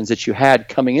notions that you had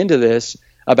coming into this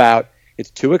about it's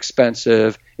too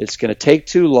expensive, it's going to take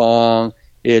too long,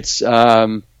 it's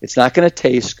not going to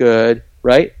taste good,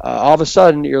 right? All of a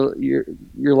sudden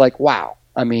you're like, wow.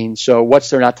 I mean, so what's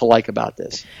there not to like about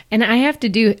this? And I have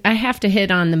to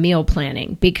hit on the meal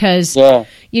planning, because,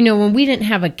 when we didn't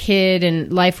have a kid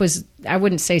and life was, I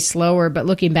wouldn't say slower, but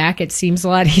looking back, it seems a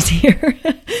lot easier.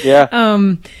 Yeah.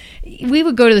 We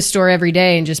would go to the store every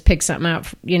day and just pick something out,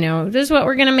 this is what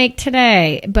we're going to make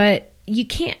today. But we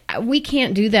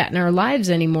can't do that in our lives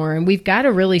anymore. And we've got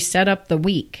to really set up the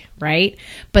week, right?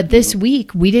 But this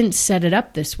week, we didn't set it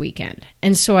up this weekend.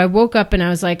 And so I woke up and I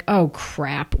was like, oh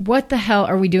crap, what the hell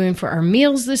are we doing for our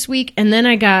meals this week? And then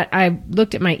I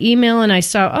looked at my email and I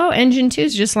saw, Engine 2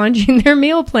 is just launching their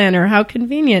meal planner. How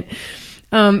convenient.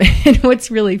 And what's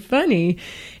really funny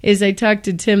is I talked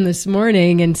to Tim this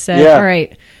morning and said, all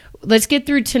right, let's get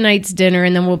through tonight's dinner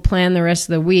and then we'll plan the rest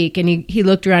of the week. And he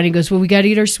looked around and he goes, well, we got to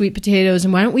eat our sweet potatoes.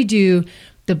 And why don't we do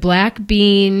the black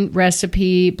bean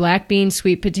recipe, black bean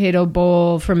sweet potato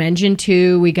bowl from Engine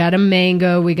 2. We got a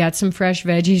mango. We got some fresh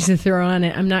veggies to throw on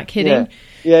it. I'm not kidding.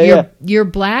 Your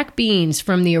black beans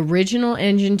from the original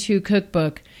Engine 2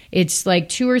 cookbook, it's like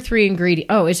 2 or 3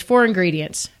 ingredients. Oh, it's 4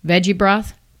 ingredients. Veggie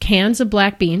broth, cans of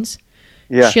black beans,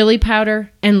 chili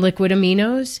powder, and liquid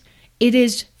aminos. It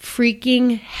is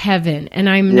freaking heaven, and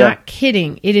I'm not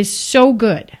kidding. It is so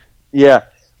good. Yeah.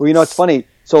 Well, it's funny.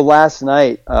 So last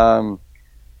night,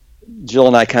 Jill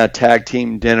and I kind of tag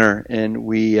team dinner, and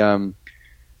we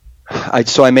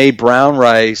I made brown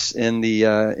rice in the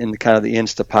kind of the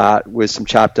Instapot with some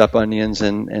chopped up onions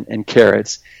and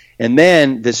carrots, and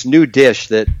then this new dish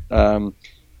that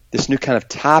this new kind of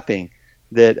topping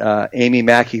that Amy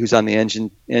Mackey, who's on the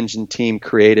engine team,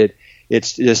 created.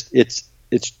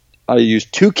 I use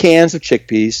 2 cans of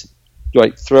chickpeas,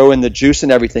 right? Throw in the juice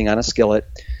and everything on a skillet.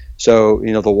 So,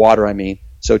 the water, I mean.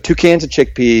 So 2 cans of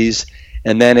chickpeas,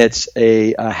 and then it's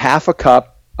a half a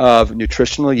cup of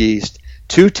nutritional yeast,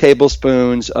 2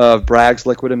 tablespoons of Bragg's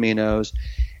liquid aminos,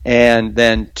 and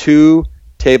then 2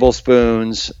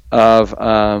 tablespoons of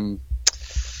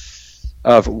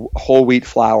whole wheat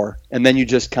flour. And then you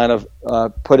just kind of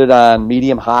put it on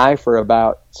medium high for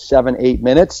about 7-8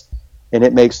 minutes. And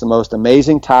it makes the most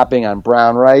amazing topping on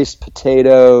brown rice,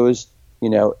 potatoes,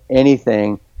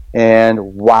 anything.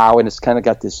 And wow, and it's kind of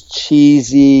got this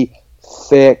cheesy,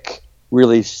 thick,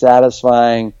 really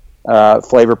satisfying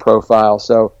flavor profile.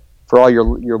 So for all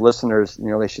your listeners,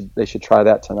 they should try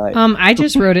that tonight. I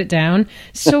just wrote it down.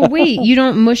 So wait, you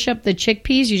don't mush up the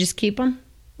chickpeas? You just keep them?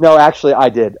 No, actually, I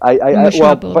did.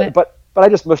 But I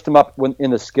just mushed them up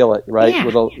in the skillet, right?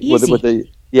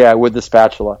 Yeah, with the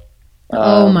spatula.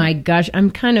 Oh my gosh,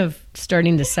 I'm kind of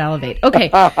starting to salivate. Okay,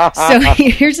 so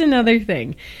here's another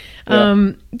thing.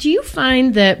 Do you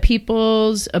find that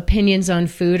people's opinions on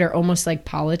food are almost like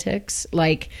politics?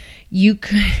 Like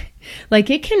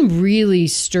it can really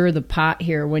stir the pot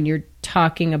here when you're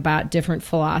talking about different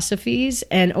philosophies,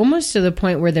 and almost to the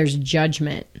point where there's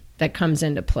judgment that comes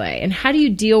into play. And how do you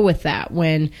deal with that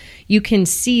when you can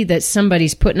see that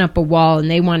somebody's putting up a wall and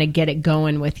they want to get it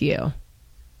going with you?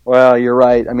 Well, you're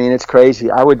right. I mean, it's crazy.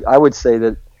 I would say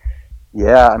that,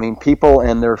 people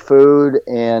and their food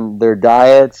and their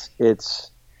diets, it's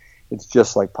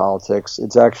just like politics.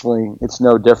 It's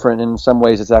no different. In some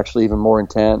ways, it's actually even more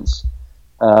intense.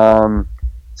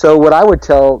 So what I would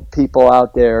tell people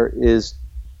out there is,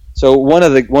 so one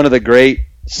of the great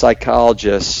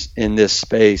psychologists in this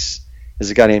space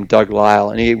is a guy named Doug Lisle,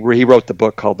 and he wrote the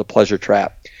book called The Pleasure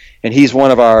Trap, and he's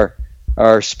one of our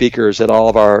speakers at all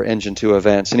of our Engine 2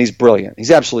 events, and he's brilliant.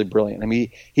 He's absolutely brilliant. I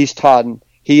mean, he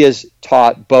has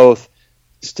taught both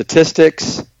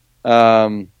statistics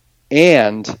and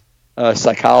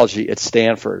psychology at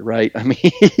Stanford, right? I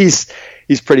mean, he's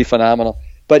pretty phenomenal.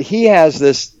 But he has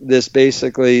this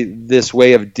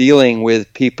way of dealing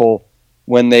with people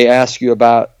when they ask you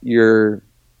about your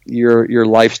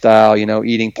lifestyle,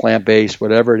 eating plant-based,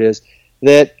 whatever it is,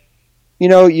 that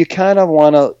you kind of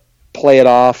want to play it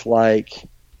off like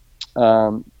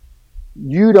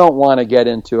you don't want to get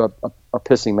into a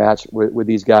pissing match with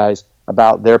these guys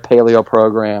about their paleo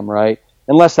program, right?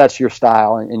 Unless that's your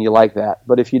style and you like that.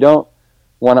 But if you don't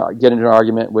want to get into an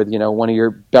argument with, one of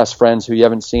your best friends who you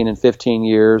haven't seen in 15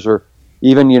 years, or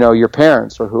even, your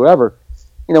parents or whoever,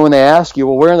 when they ask you,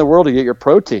 well, where in the world do you get your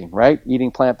protein, right?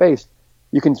 Eating plant-based.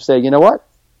 You can say, you know what?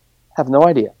 Have no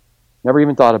idea. Never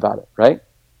even thought about it, right?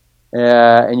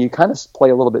 And you kind of play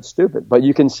a little bit stupid, but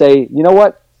you can say, you know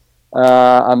what?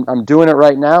 I'm doing it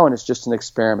right now, and it's just an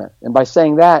experiment. And by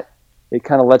saying that, it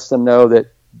kind of lets them know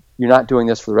that you're not doing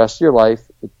this for the rest of your life.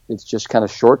 It's just kind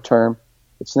of short term.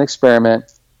 It's an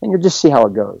experiment, and you'll just see how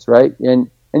it goes, right? And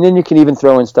then you can even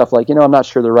throw in stuff like, I'm not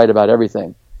sure they're right about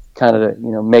everything, kind of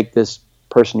to, make this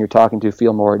person you're talking to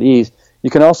feel more at ease. You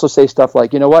can also say stuff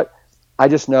like, you know what? I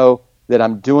just know that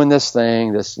I'm doing this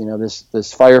thing, this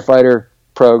firefighter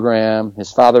program.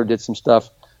 His father did some stuff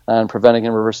on preventing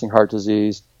and reversing heart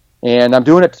disease, and I'm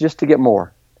doing it just to get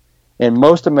more. And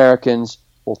most Americans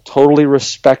will totally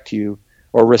respect you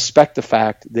or respect the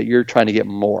fact that you're trying to get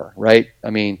more, right? I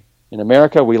mean, in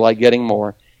America, we like getting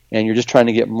more, and you're just trying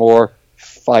to get more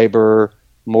fiber,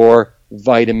 more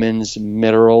vitamins,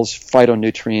 minerals,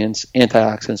 phytonutrients,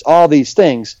 antioxidants, all these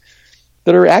things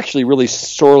that are actually really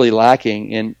sorely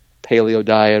lacking in paleo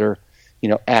diet or,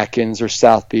 Atkins or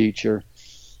South Beach or,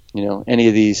 any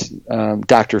of these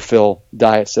Dr. Phil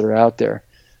diets that are out there.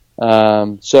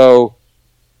 So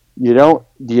you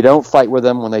don't fight with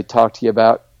them when they talk to you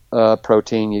about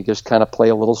protein. You just kind of play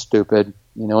a little stupid,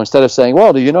 instead of saying,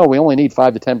 well, we only need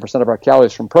 5 to 10% of our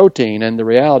calories from protein, and the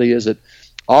reality is that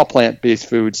all plant-based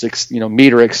foods,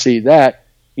 meet or exceed that.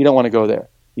 You don't want to go there.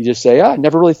 You just say, I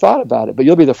never really thought about it, but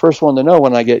you'll be the first one to know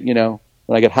when I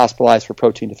get hospitalized for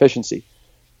protein deficiency.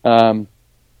 This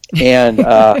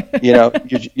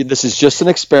is just an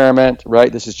experiment,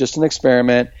 right? This is just an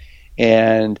experiment,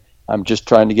 and I'm just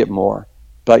trying to get more.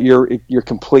 But you're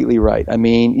completely right. I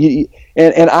mean,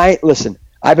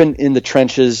 I've been in the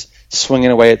trenches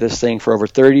swinging away at this thing for over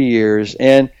 30 years,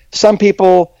 and some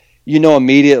people,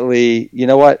 immediately,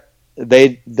 what?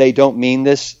 They don't mean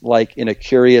this like in a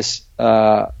curious,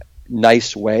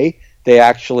 nice way. They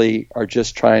actually are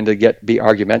just trying to be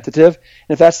argumentative.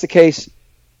 And if that's the case,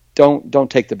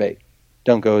 don't take the bait.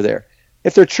 Don't go there.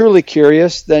 if they're truly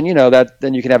curious, then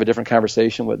then you can have a different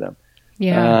conversation with them.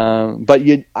 Yeah. But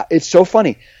it's so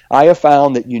funny. I have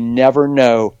found that you never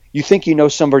know. You think you know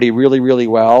somebody really, really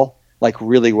well, like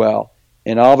really well,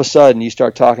 and all of a sudden you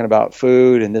start talking about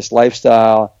food and this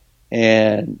lifestyle,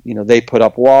 and they put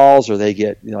up walls, or they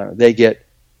get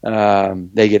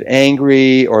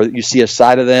angry, or you see a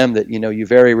side of them that you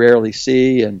very rarely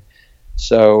see, and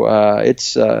so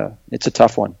it's a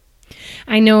tough one.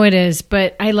 I know it is,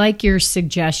 but I like your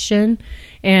suggestion,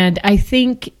 and I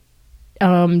think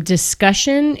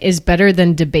discussion is better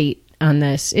than debate on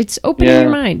this. It's opening your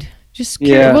mind. Just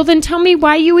well, then tell me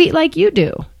why you eat like you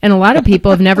do. And a lot of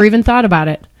people have never even thought about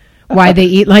it, why they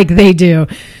eat like they do.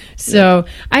 So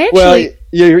I actually,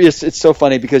 it's so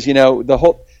funny because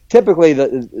typically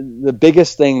the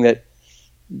biggest thing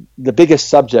the biggest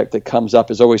subject that comes up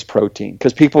is always protein,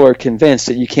 because people are convinced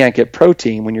that you can't get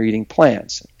protein when you're eating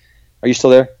plants. Are you still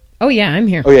there? Oh yeah, I'm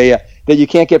here. Oh yeah. That you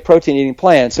can't get protein eating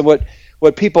plants. And what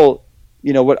people,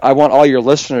 what I want all your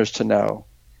listeners to know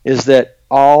is that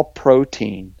all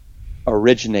protein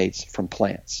originates from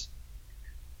plants.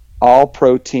 All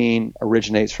protein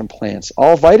originates from plants.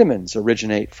 All vitamins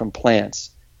originate from plants,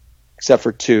 except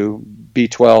for two,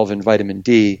 B12 and vitamin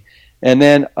D. And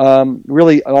then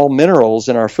really all minerals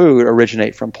in our food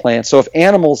originate from plants. So if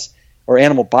animals or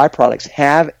animal byproducts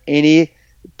have any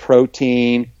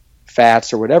protein,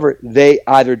 fats, or whatever, they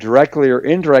either directly or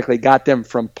indirectly got them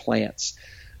from plants.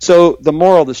 So the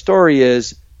moral of the story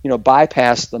is,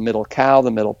 bypass the middle cow,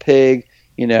 the middle pig,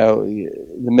 the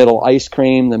middle ice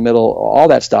cream, the middle, all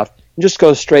that stuff, and just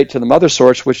go straight to the mother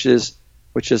source, which is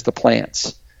the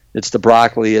plants. It's the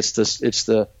broccoli, it's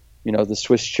the the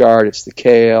Swiss chard, it's the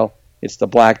kale, it's the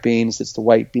black beans, it's the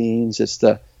white beans, it's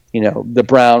the the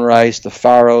brown rice, the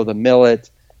farro, the millet,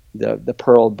 the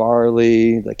pearl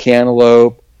barley, the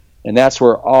cantaloupe, and that's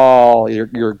where all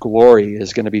your glory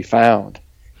is going to be found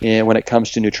when it comes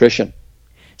to nutrition.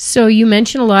 So you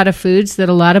mentioned a lot of foods that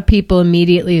a lot of people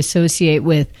immediately associate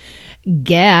with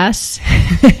gas.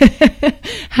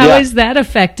 How is that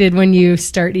affected when you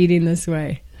start eating this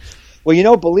way?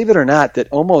 Well, believe it or not, that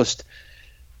almost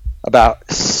about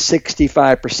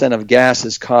 65% of gas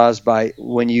is caused by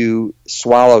when you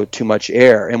swallow too much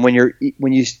air. And when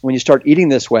you start eating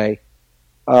this way,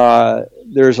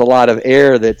 there's a lot of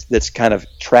air that's kind of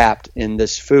trapped in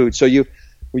this food. So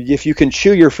if you can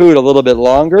chew your food a little bit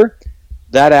longer,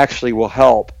 that actually will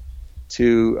help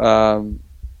to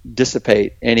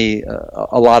dissipate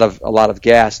a lot of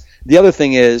gas. The other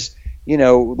thing is,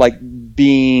 like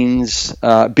beans.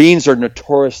 Beans are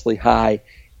notoriously high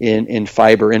in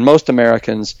fiber, and most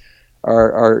Americans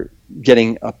are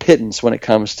getting a pittance when it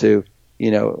comes to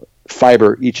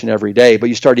fiber each and every day. But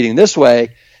you start eating this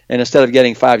way, and instead of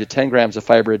getting 5 to 10 grams of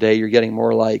fiber a day, you're getting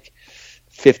more like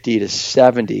 50 to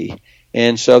 70.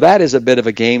 And so that is a bit of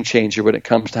a game changer when it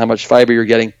comes to how much fiber you're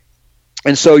getting.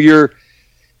 And so your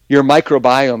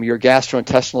microbiome, your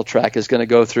gastrointestinal tract, is going to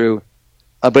go through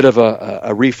a bit of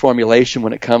a reformulation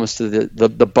when it comes to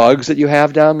the bugs that you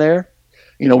have down there.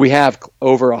 We have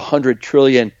over 100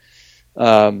 trillion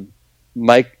these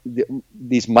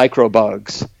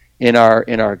microbugs in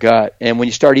our gut. And when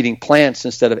you start eating plants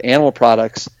instead of animal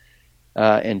products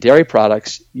and dairy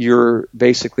products, you're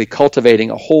basically cultivating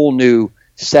a whole new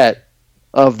set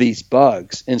of these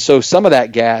bugs. And so some of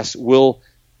that gas will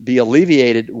be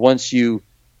alleviated once you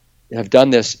have done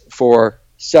this for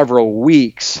several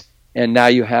weeks, and now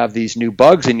you have these new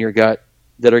bugs in your gut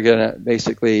that are going to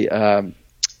basically,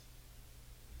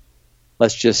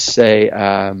 let's just say,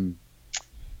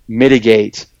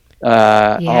 mitigate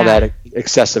all that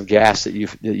excessive gas that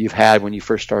you've had when you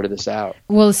first started this out.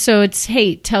 Well, so it's,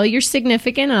 hey, tell your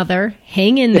significant other,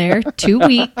 hang in there, 2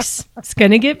 weeks, it's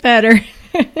going to get better.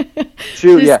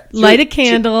 Light a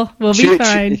candle, we'll be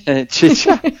fine.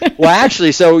 Well,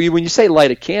 actually, so when you say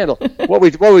light a candle, what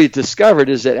we discovered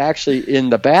is that actually in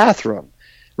the bathroom,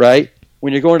 right?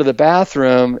 When you're going to the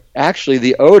bathroom, actually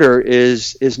the odor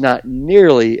is not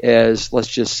nearly as, let's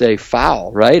just say,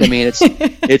 foul, right? I mean,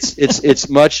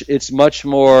 it's much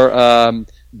more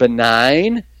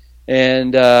benign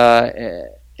and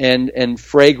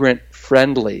fragrant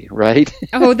friendly, right?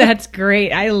 Oh, that's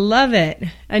great. I love it.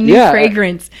 A new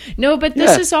fragrance. No, but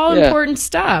this is all important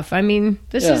stuff. I mean,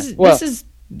 this is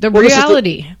the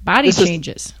reality. Body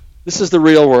changes. This is the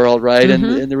real world, right?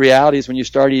 Mm-hmm. And the reality is when you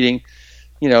start eating,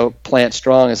 plant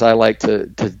strong, as I like to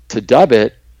dub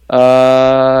it.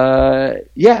 I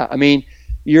mean,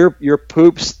 your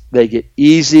poops, they get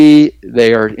easy,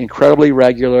 they are incredibly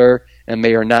regular, and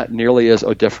they are not nearly as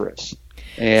odoriferous.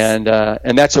 And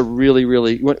that's a really,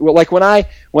 really, like when I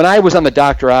was on the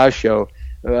Dr. Oz show,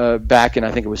 back in,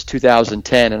 I think it was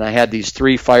 2010, and I had these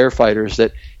 3 firefighters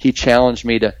that he challenged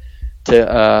me to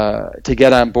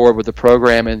get on board with the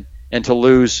program and to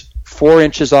lose 4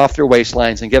 inches off their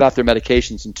waistlines and get off their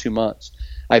medications in 2 months.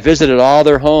 I visited all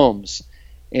their homes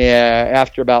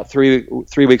after about 3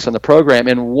 weeks on the program,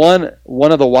 and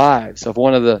one of the wives of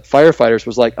one of the firefighters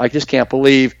was like, I just can't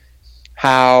believe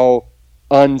how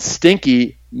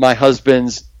unstinky my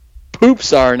husband's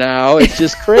poops are now. It's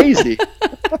just crazy.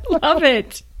 Love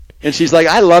it. And she's like,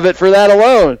 I love it for that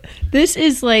alone. This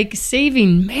is like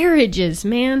saving marriages,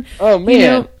 man. Oh,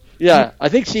 man. Yeah. I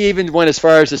think she even went as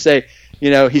far as to say,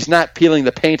 he's not peeling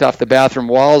the paint off the bathroom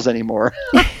walls anymore.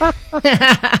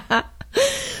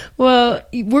 Well,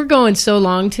 we're going so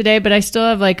long today, but I still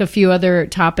have like a few other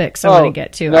topics I want to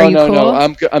get to. No, Are you cool? No,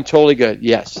 I'm totally good.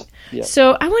 Yes.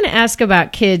 So I want to ask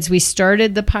about kids. We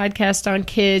started the podcast on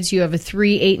kids. You have a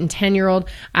 3, 8, and 10-year-old.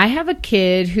 I have a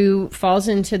kid who falls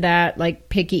into that like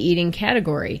picky eating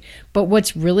category. But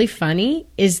what's really funny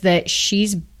is that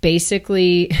she's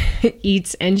basically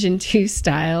eats Engine 2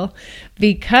 style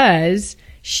because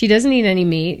she doesn't eat any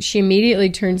meat. She immediately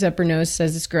turns up her nose,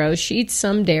 says it's gross. She eats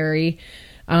some dairy,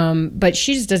 but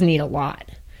she just doesn't eat a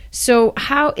lot. So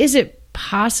how is it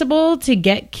possible to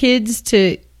get kids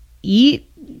to eat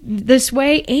this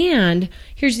way? And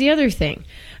here's the other thing.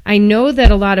 I know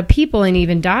that a lot of people and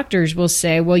even doctors will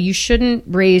say, well, you shouldn't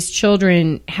raise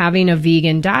children having a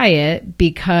vegan diet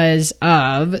because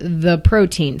of the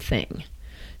protein thing.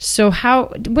 So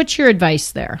what's your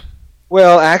advice there?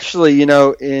 Well, actually,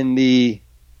 in the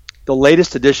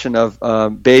latest edition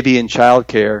of Baby and Child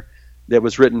Care that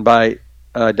was written by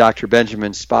Dr.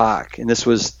 Benjamin Spock, and this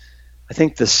was, I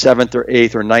think, the 7th or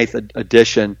 8th or 9th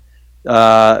edition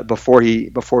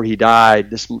before he died.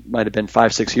 This might have been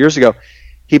 5-6 years ago.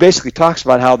 He basically talks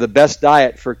about how the best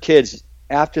diet for kids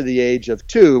after the age of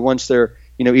 2, once they're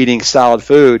eating solid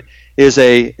food, is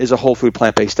a whole food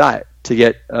plant-based diet to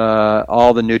get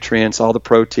all the nutrients, all the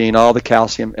protein, all the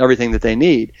calcium, everything that they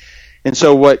need. And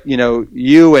so what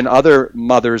you and other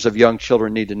mothers of young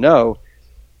children need to know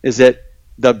is that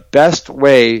the best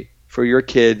way for your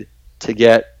kid to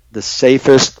get the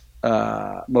safest,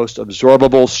 most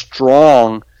absorbable,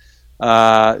 strong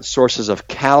sources of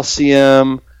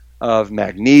calcium, of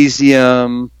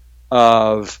magnesium,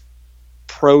 of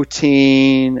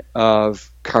protein,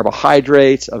 of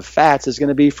carbohydrates, of fats is going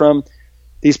to be from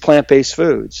these plant-based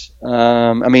foods.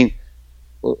 I mean,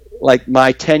 like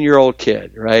my 10-year-old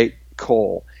kid, right,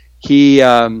 Cole, he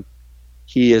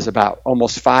is about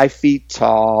almost 5 feet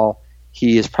tall.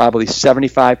 He is probably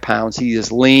 75 pounds. He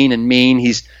is lean and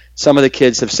mean. Some of the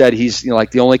kids have said he's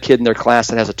like the only kid in their class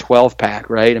that has a 12-pack,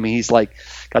 right? I mean, he's like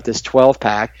got this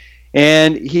 12-pack,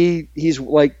 and he's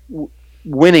like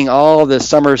winning all the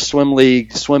summer swim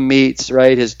league swim meets,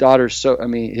 right? His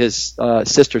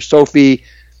sister Sophie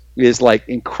is like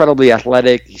incredibly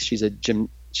athletic. She's a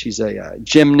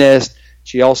gymnast.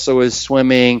 She also is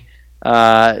swimming.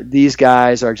 These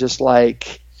guys are just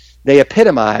like, they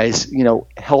epitomize,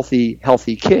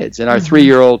 healthy kids. And our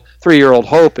 3-year-old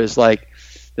Hope is like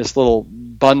this little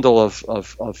bundle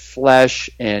of flesh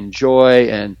and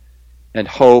joy and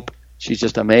hope. She's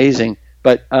just amazing.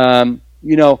 But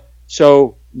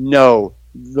so no,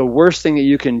 the worst thing that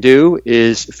you can do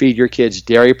is feed your kids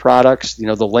dairy products.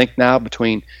 The link now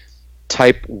between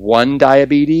type 1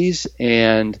 diabetes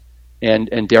and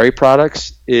dairy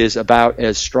products is about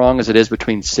as strong as it is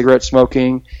between cigarette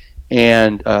smoking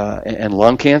and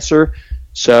lung cancer.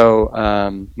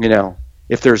 So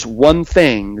if there's one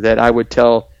thing that I would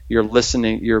tell your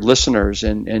listeners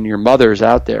and your mothers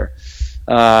out there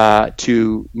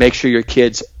to make sure your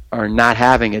kids are not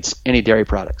having, it's any dairy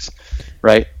products,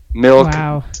 right? Milk,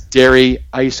 wow. Dairy,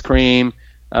 ice cream,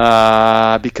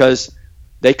 because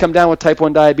they come down with type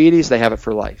 1 diabetes, they have it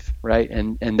for life, right?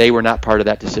 And they were not part of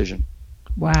that decision.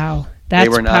 Wow,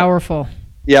 that's powerful.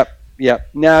 Yep.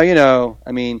 Now,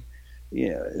 I mean,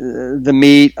 the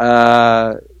meat,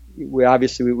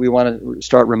 we want to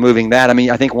start removing that. I mean,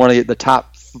 I think one of the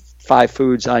top 5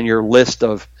 foods on your list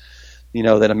of,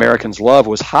 that Americans love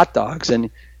was hot dogs.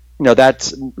 And,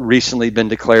 that's recently been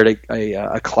declared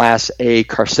a Class A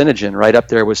carcinogen, right up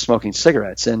there with smoking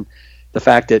cigarettes. And the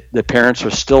fact that the parents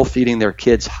are still feeding their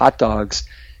kids hot dogs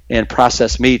and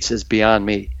processed meats is beyond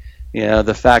me.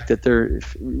 The fact that they're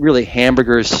really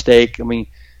hamburgers, steak. I mean,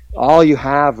 all you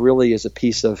have really is a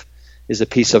piece of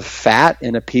fat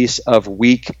and a piece of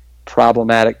weak,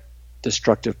 problematic,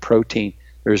 destructive protein.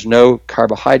 There's no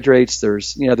carbohydrates.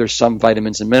 There's some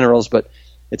vitamins and minerals, but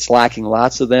it's lacking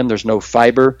lots of them. There's no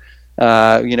fiber.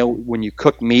 When you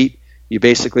cook meat, you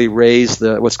basically raise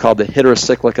what's called the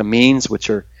heterocyclic amines, which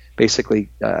are basically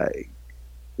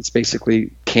it's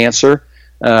basically cancer,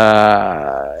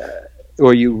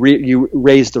 or you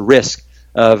raise the risk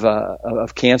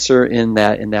of cancer in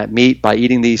that meat by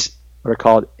eating these what are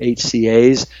called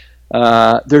HCAs.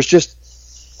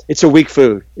 It's a weak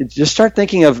food. Just start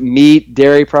thinking of meat,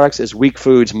 dairy products as weak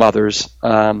foods, mothers.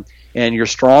 And your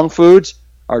strong foods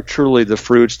are truly the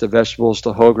fruits, the vegetables,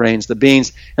 the whole grains, the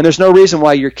beans. And there's no reason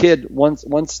why your kid,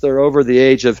 once they're over the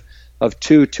age of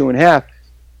 2.5,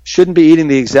 shouldn't be eating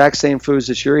the exact same foods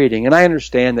that you're eating. And I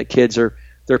understand that kids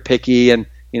they're picky, and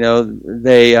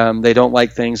they don't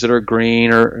like things that are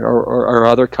green or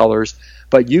other colors.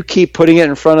 But you keep putting it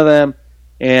in front of them,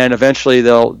 and eventually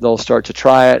they'll start to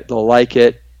try it. They'll like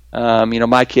it.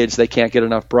 My kids, they can't get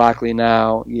enough broccoli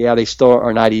now. Yeah, they still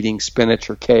are not eating spinach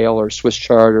or kale or Swiss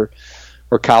chard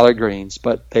or collard greens,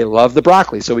 but they love the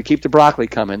broccoli. So we keep the broccoli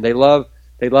coming. They love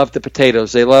the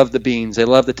potatoes. They love the beans. They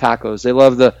love the tacos. They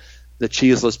love the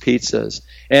cheeseless pizzas.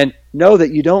 And know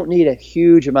that you don't need a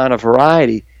huge amount of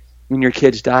variety in your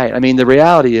kid's diet. I mean, the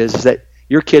reality is that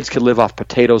your kids can live off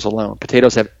potatoes alone.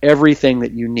 Potatoes have everything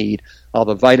that you need, all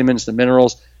the vitamins, the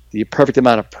minerals, the perfect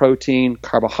amount of protein,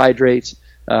 carbohydrates,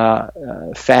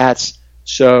 fats.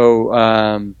 So,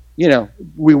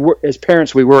 as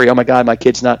parents, we worry, oh my God, my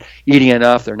kid's not eating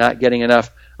enough. They're not getting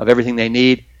enough of everything they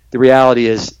need. The reality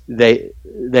is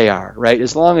they are, right?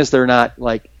 As long as they're not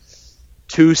like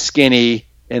too skinny,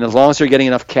 and as long as they're getting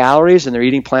enough calories and they're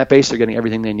eating plant-based, they're getting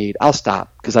everything they need. I'll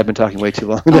stop because I've been talking way too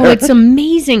long there. Oh, it's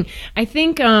amazing. I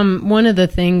think one of the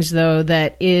things, though,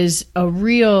 that is a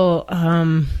real,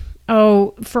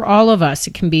 for all of us,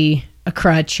 it can be a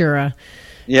crutch or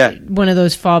one of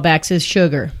those fallbacks is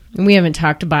sugar. And we haven't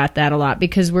talked about that a lot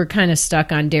because we're kind of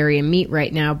stuck on dairy and meat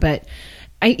right now. But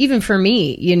even for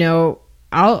me,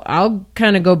 I'll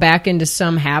kind of go back into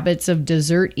some habits of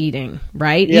dessert eating,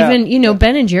 right? Yeah. Even,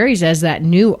 Ben and Jerry's has that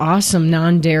new awesome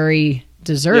non-dairy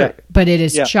dessert, but it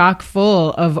is chock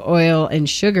full of oil and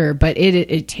sugar, but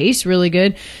it tastes really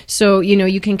good. So,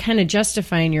 you can kind of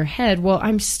justify in your head, well,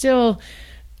 I'm still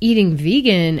eating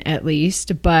vegan at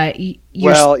least, but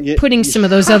you're putting some of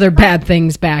those other bad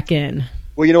things back in.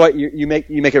 Well, you know what? You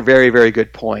make a very, very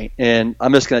good point, and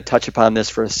I'm just going to touch upon this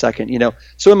for a second.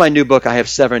 So in my new book, I have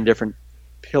 7 different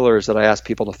pillars that I ask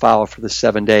people to follow for the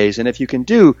 7 days. And if you can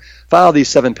follow these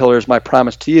 7 pillars, my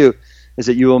promise to you is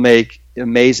that you will make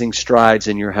amazing strides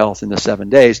in your health in the 7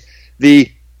 days. The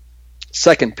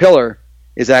second pillar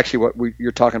is actually what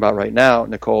you're talking about right now,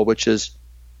 Nicole, which is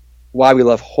why we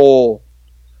love whole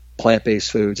plant-based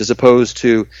foods as opposed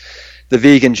to the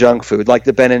vegan junk food, like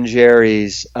the Ben and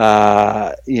Jerry's,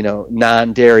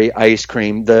 non-dairy ice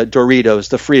cream, the Doritos,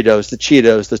 the Fritos, the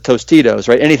Cheetos, the Tostitos,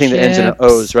 right? Anything that ends in an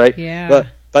O's, right? Yeah.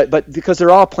 But because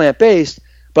they're all plant-based,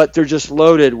 but they're just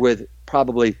loaded with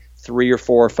probably 3 or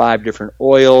 4 or 5 different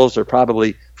oils, or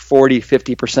probably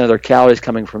 40-50% of their calories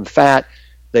coming from fat.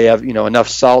 They have enough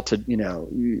salt to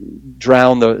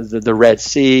drown the Red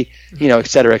Sea, et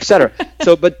cetera, et cetera.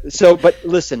 But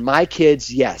listen, my kids,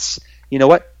 yes, you know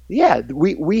what? Yeah,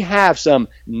 we have some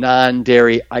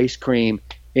non-dairy ice cream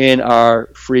in our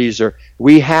freezer.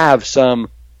 We have some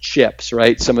chips,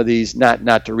 right? Some of these, not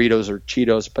Doritos or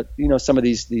Cheetos, but some of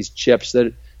these chips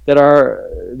that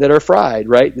are fried,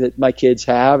 right? That my kids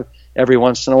have every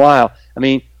once in a while. I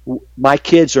mean, my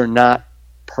kids are not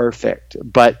perfect,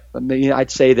 but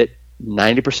I'd say that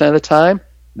 90% of the time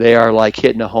they are like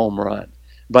hitting a home run.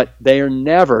 But they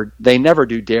never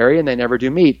do dairy and they never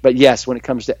do meat. But yes, when it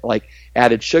comes to like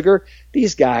added sugar,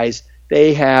 these guys,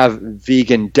 they have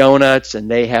vegan donuts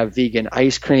and they have vegan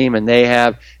ice cream and they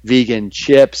have vegan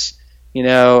chips. They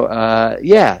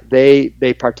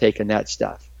partake in that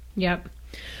stuff. Yep.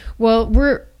 Well,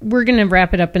 we're going to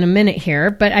wrap it up in a minute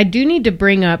here, but I do need to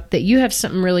bring up that you have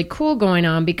something really cool going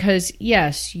on because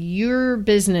yes, your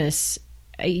business,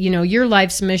 your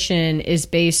life's mission is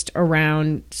based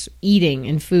around eating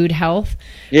and food health.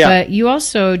 Yeah. But you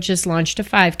also just launched a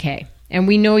 5K. And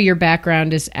we know your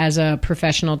background is as a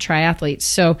professional triathlete.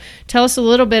 So tell us a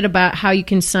little bit about how you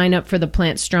can sign up for the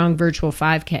Plant Strong Virtual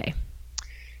 5K.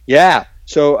 Yeah.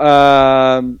 So,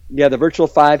 the Virtual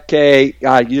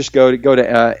 5K, you just go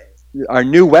to our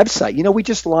new website. We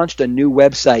just launched a new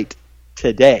website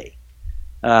today.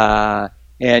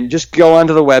 And just go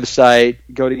onto the website,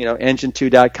 go to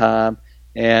engine2.com,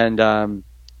 and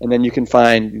then you can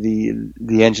find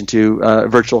the Engine 2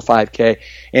 Virtual 5K.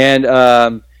 And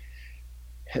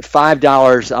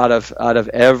 $5 out of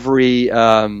every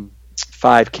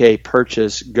 5K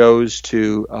purchase goes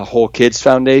to a Whole Kids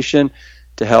Foundation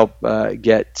to help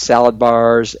get salad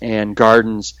bars and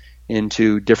gardens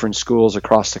into different schools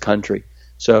across the country.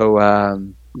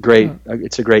 So great,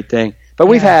 it's a great thing. But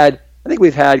I think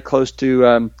we've had close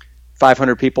to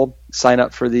 500 people sign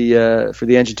up for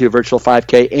the Engine 2 virtual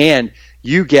 5K, and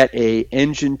you get a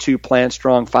Engine 2 Plant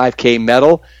Strong 5K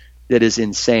medal that is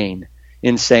insane.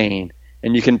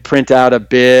 And you can print out a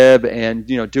bib and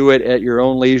do it at your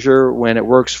own leisure when it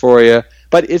works for you.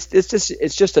 But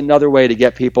it's just another way to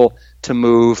get people to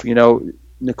move.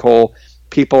 Nicole,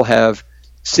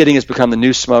 sitting has become the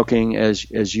new smoking,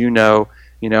 as you know,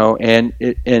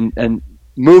 and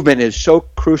movement is so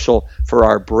crucial for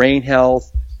our brain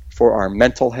health, for our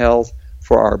mental health,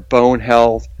 for our bone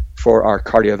health, for our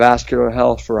cardiovascular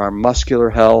health, for our muscular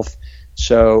health.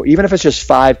 So even if it's just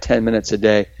 5-10 minutes a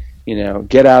day,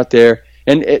 get out there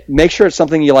and make sure it's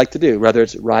something you like to do, whether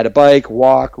it's ride a bike,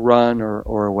 walk, run,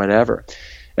 or whatever.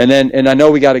 And I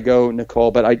know we got to go,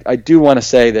 Nicole, but I do want to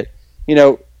say that,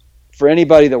 for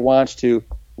anybody that wants to,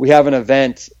 we have an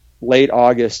event late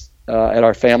August at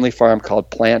our family farm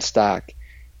called Plant Stock,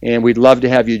 and we'd love to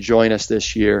have you join us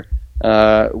this year.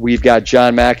 We've got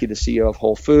John Mackey, the CEO of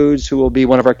Whole Foods, who will be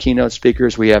one of our keynote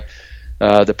speakers. We have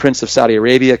the Prince of Saudi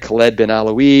Arabia, Khaled bin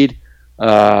Alaweed,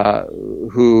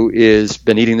 who has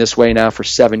been eating this way now for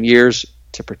 7 years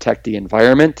to protect the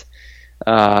environment.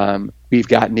 We've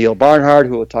got Neil Barnhart,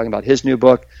 who will be talking about his new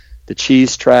book, The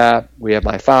Cheese Trap. We have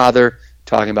my father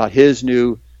talking about his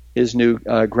new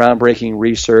groundbreaking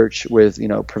research with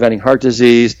preventing heart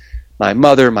disease. My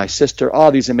mother, my sister,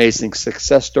 all these amazing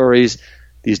success stories.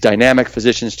 These dynamic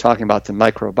physicians talking about the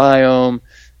microbiome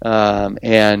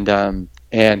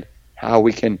and how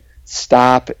we can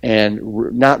stop and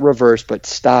not reverse, but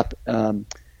stop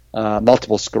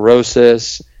multiple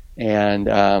sclerosis.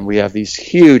 And we have these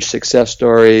huge success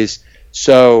stories.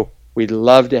 So we'd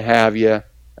love to have you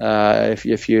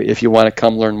if you want to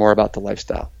come learn more about the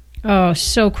lifestyle. Oh,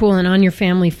 so cool. And on your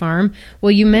family farm.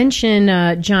 Well, you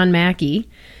mentioned John Mackey.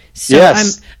 So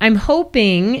yes. I'm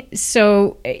hoping,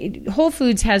 Whole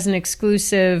Foods has an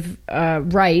exclusive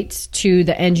right to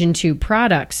the Engine 2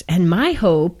 products. And my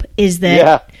hope is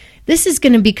that this is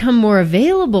going to become more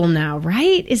available now,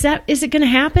 right? Is it going to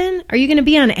happen? Are you going to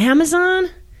be on Amazon?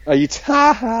 Are you?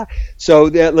 So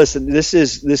listen, this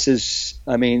is.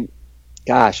 I mean,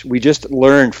 gosh, we just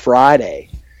learned Friday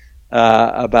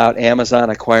about Amazon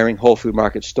acquiring Whole Food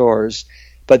Market stores,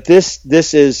 but this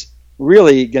is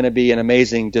really going to be an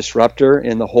amazing disruptor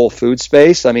in the whole food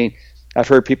space. I mean, I've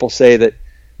heard people say that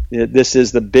this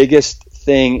is the biggest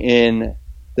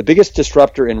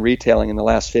disruptor in retailing in the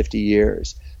last 50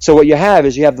 years. So what you have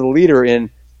is the leader in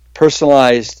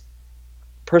personalized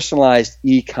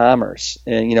e-commerce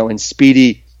and in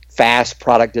speedy, fast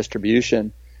product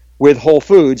distribution with Whole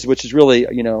Foods, which is really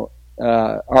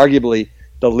arguably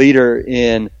the leader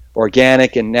in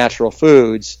organic and natural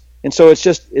foods. And so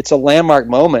it's a landmark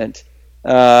moment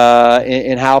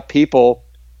in how people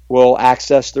will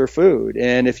access their food.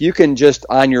 And if you can just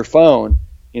on your phone,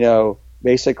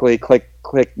 basically click,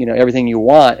 everything you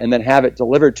want and then have it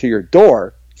delivered to your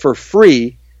door for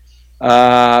free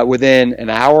within an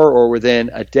hour or within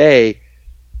a day,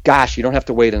 gosh, you don't have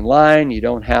to wait in line. You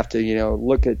don't have to,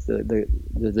 look at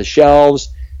the shelves.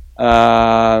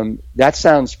 That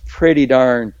sounds pretty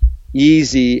darn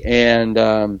easy and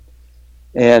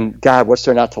God, what's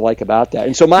there not to like about that?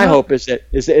 And so my hope is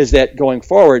that going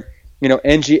forward,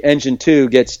 Engine 2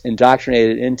 gets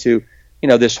indoctrinated into,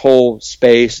 this whole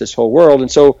space, this whole world.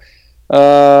 And so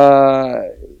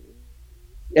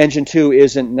Engine 2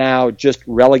 isn't now just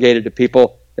relegated to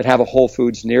people that have a Whole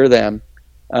Foods near them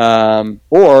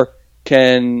or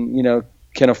can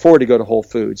afford to go to Whole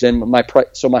Foods. And my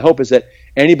hope is that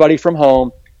anybody from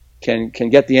home can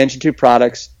get the Engine 2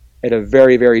 products at a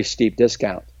very, very steep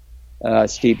discount. I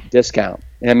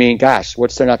mean, gosh,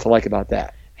 what's there not to like about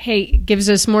that? Hey, it gives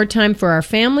us more time for our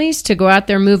families to go out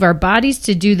there, move our bodies,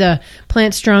 to do the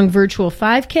Plant Strong virtual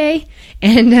 5K,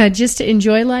 and just to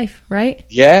enjoy life, right?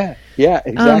 Yeah,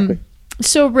 exactly.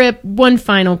 So, Rip, one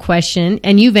final question,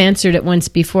 and you've answered it once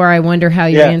before. I wonder how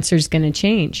your answer is going to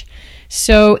change.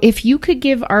 So, if you could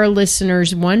give our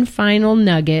listeners one final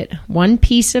nugget, one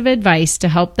piece of advice to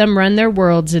help them run their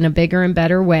worlds in a bigger and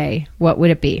better way, what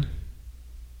would it be?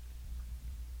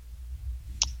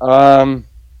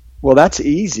 Well, that's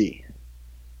easy.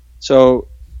 So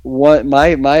what my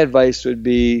advice would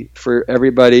be for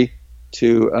everybody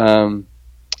to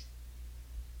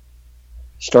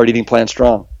start eating Plant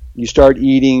Strong. You start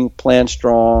eating Plant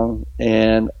Strong,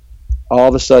 and all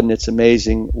of a sudden it's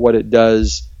amazing what it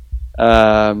does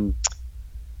for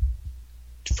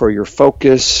your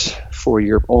focus, for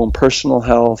your own personal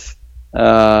health,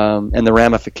 and the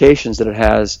ramifications that it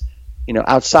has,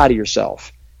 outside of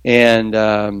yourself. And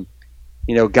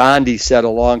Gandhi said a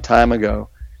long time ago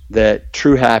that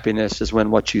true happiness is when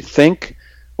what you think,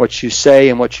 what you say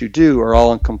and what you do are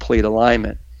all in complete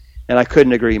alignment. And I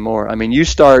couldn't agree more. I mean, you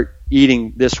start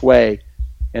eating this way,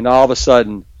 and all of a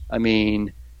sudden, I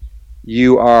mean,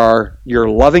 you're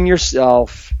loving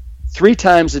yourself 3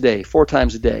 times a day, 4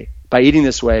 times a day. By eating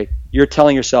this way, you're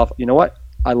telling yourself, you know what?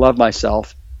 I love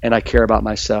myself and I care about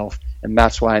myself, and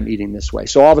that's why I'm eating this way.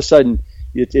 So all of a sudden,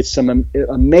 it's some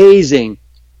amazing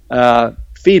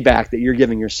feedback that you're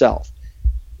giving yourself.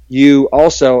 You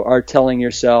also are telling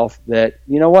yourself that,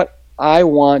 you know what? I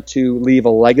want to leave a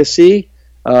legacy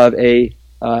of a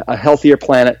healthier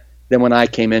planet than when I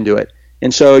came into it.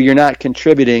 And so you're not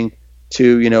contributing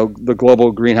to, you know, the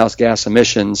global greenhouse gas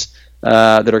emissions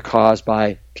that are caused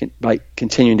by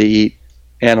continuing to eat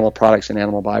animal products and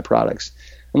animal byproducts.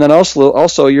 And then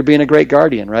also you're being a great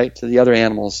guardian, right, to the other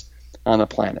animals on the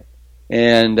planet.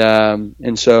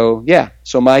 And so, yeah,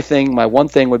 so my one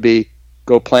thing would be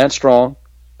go plant strong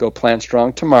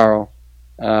tomorrow.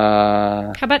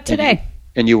 How about today?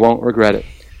 And you won't regret it.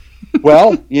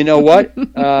 Well, you know what?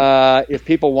 If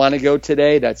people want to go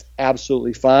today, that's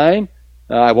absolutely fine.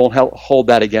 I won't hold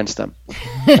that against them.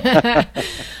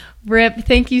 Rip,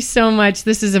 thank you so much.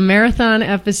 This is a marathon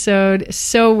episode.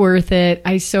 So worth it.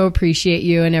 I so appreciate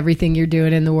you and everything you're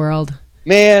doing in the world.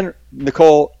 Man,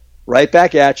 Nicole, right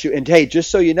back at you. And hey, just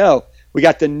so you know, we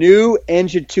got the new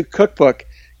Engine 2 cookbook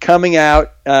coming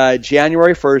out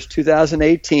January 1st,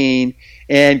 2018.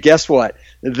 And guess what?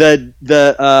 The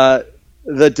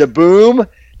DeBoom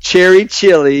Cherry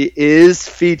Chili is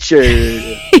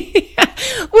featured.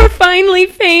 We're finally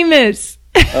famous.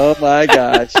 Oh my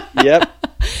gosh. Yep.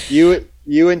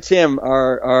 You and Tim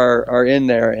are in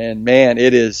there, and man,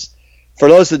 it is, for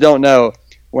those that don't know,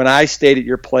 when I stayed at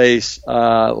your place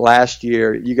last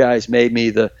year, you guys made me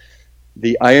the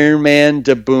Ironman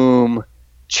DeBoom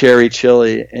Cherry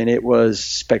Chili, and it was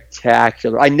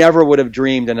spectacular. I never would have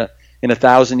dreamed in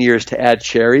 1,000 years to add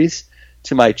cherries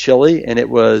to my chili, and it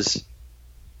was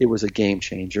a game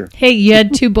changer. Hey, you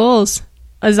had 2 bowls.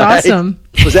 That was awesome.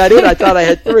 Was that it? I thought I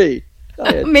had 3.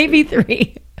 Maybe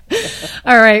 3.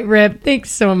 All right, Rip.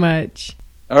 Thanks so much.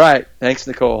 All right. Thanks,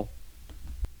 Nicole.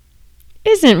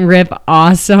 Isn't Rip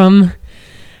awesome?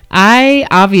 I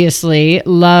obviously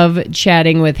love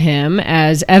chatting with him,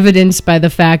 as evidenced by the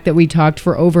fact that we talked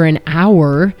for over an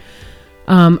hour.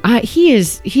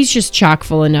 He's just chock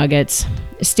full of nuggets.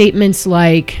 Statements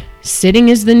like, sitting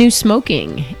is the new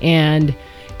smoking, and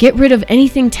get rid of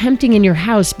anything tempting in your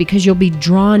house because you'll be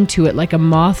drawn to it like a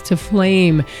moth to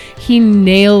flame. He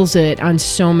nails it on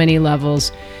so many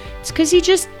levels. It's because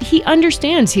he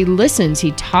understands, he listens,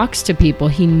 he talks to people,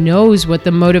 he knows what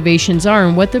the motivations are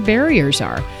and what the barriers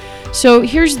are. So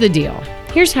here's the deal.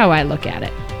 Here's how I look at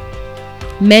it.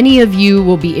 Many of you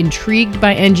will be intrigued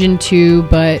by Engine 2,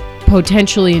 but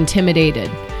potentially intimidated.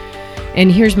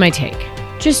 And here's my take.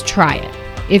 Just try it.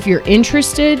 If you're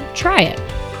interested, try it.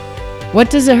 What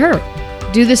does it hurt?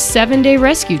 Do the 7-day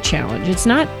rescue challenge. It's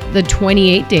not the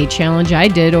 28-day challenge I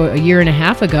did a year and a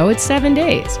half ago. It's 7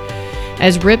 days.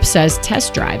 As Rip says,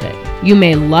 test drive it. You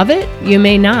may love it, you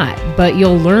may not, but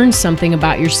you'll learn something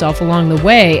about yourself along the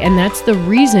way, and that's the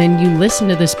reason you listen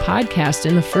to this podcast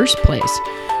in the first place.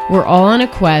 We're all on a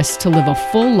quest to live a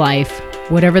full life,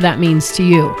 whatever that means to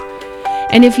you.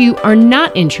 And if you are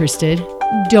not interested,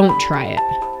 don't try it.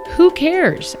 Who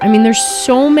cares? I mean, there's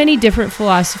so many different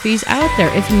philosophies out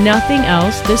there. If nothing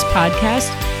else, this podcast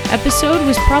episode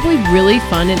was probably really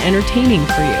fun and entertaining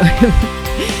for you.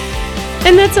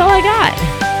 And that's all I got.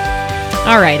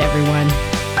 All right, everyone.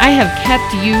 I have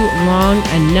kept you long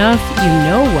enough. You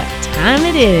know what time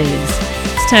it is.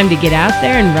 It's time to get out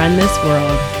there and run this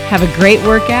world. Have a great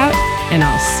workout, and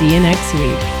I'll see you next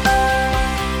week.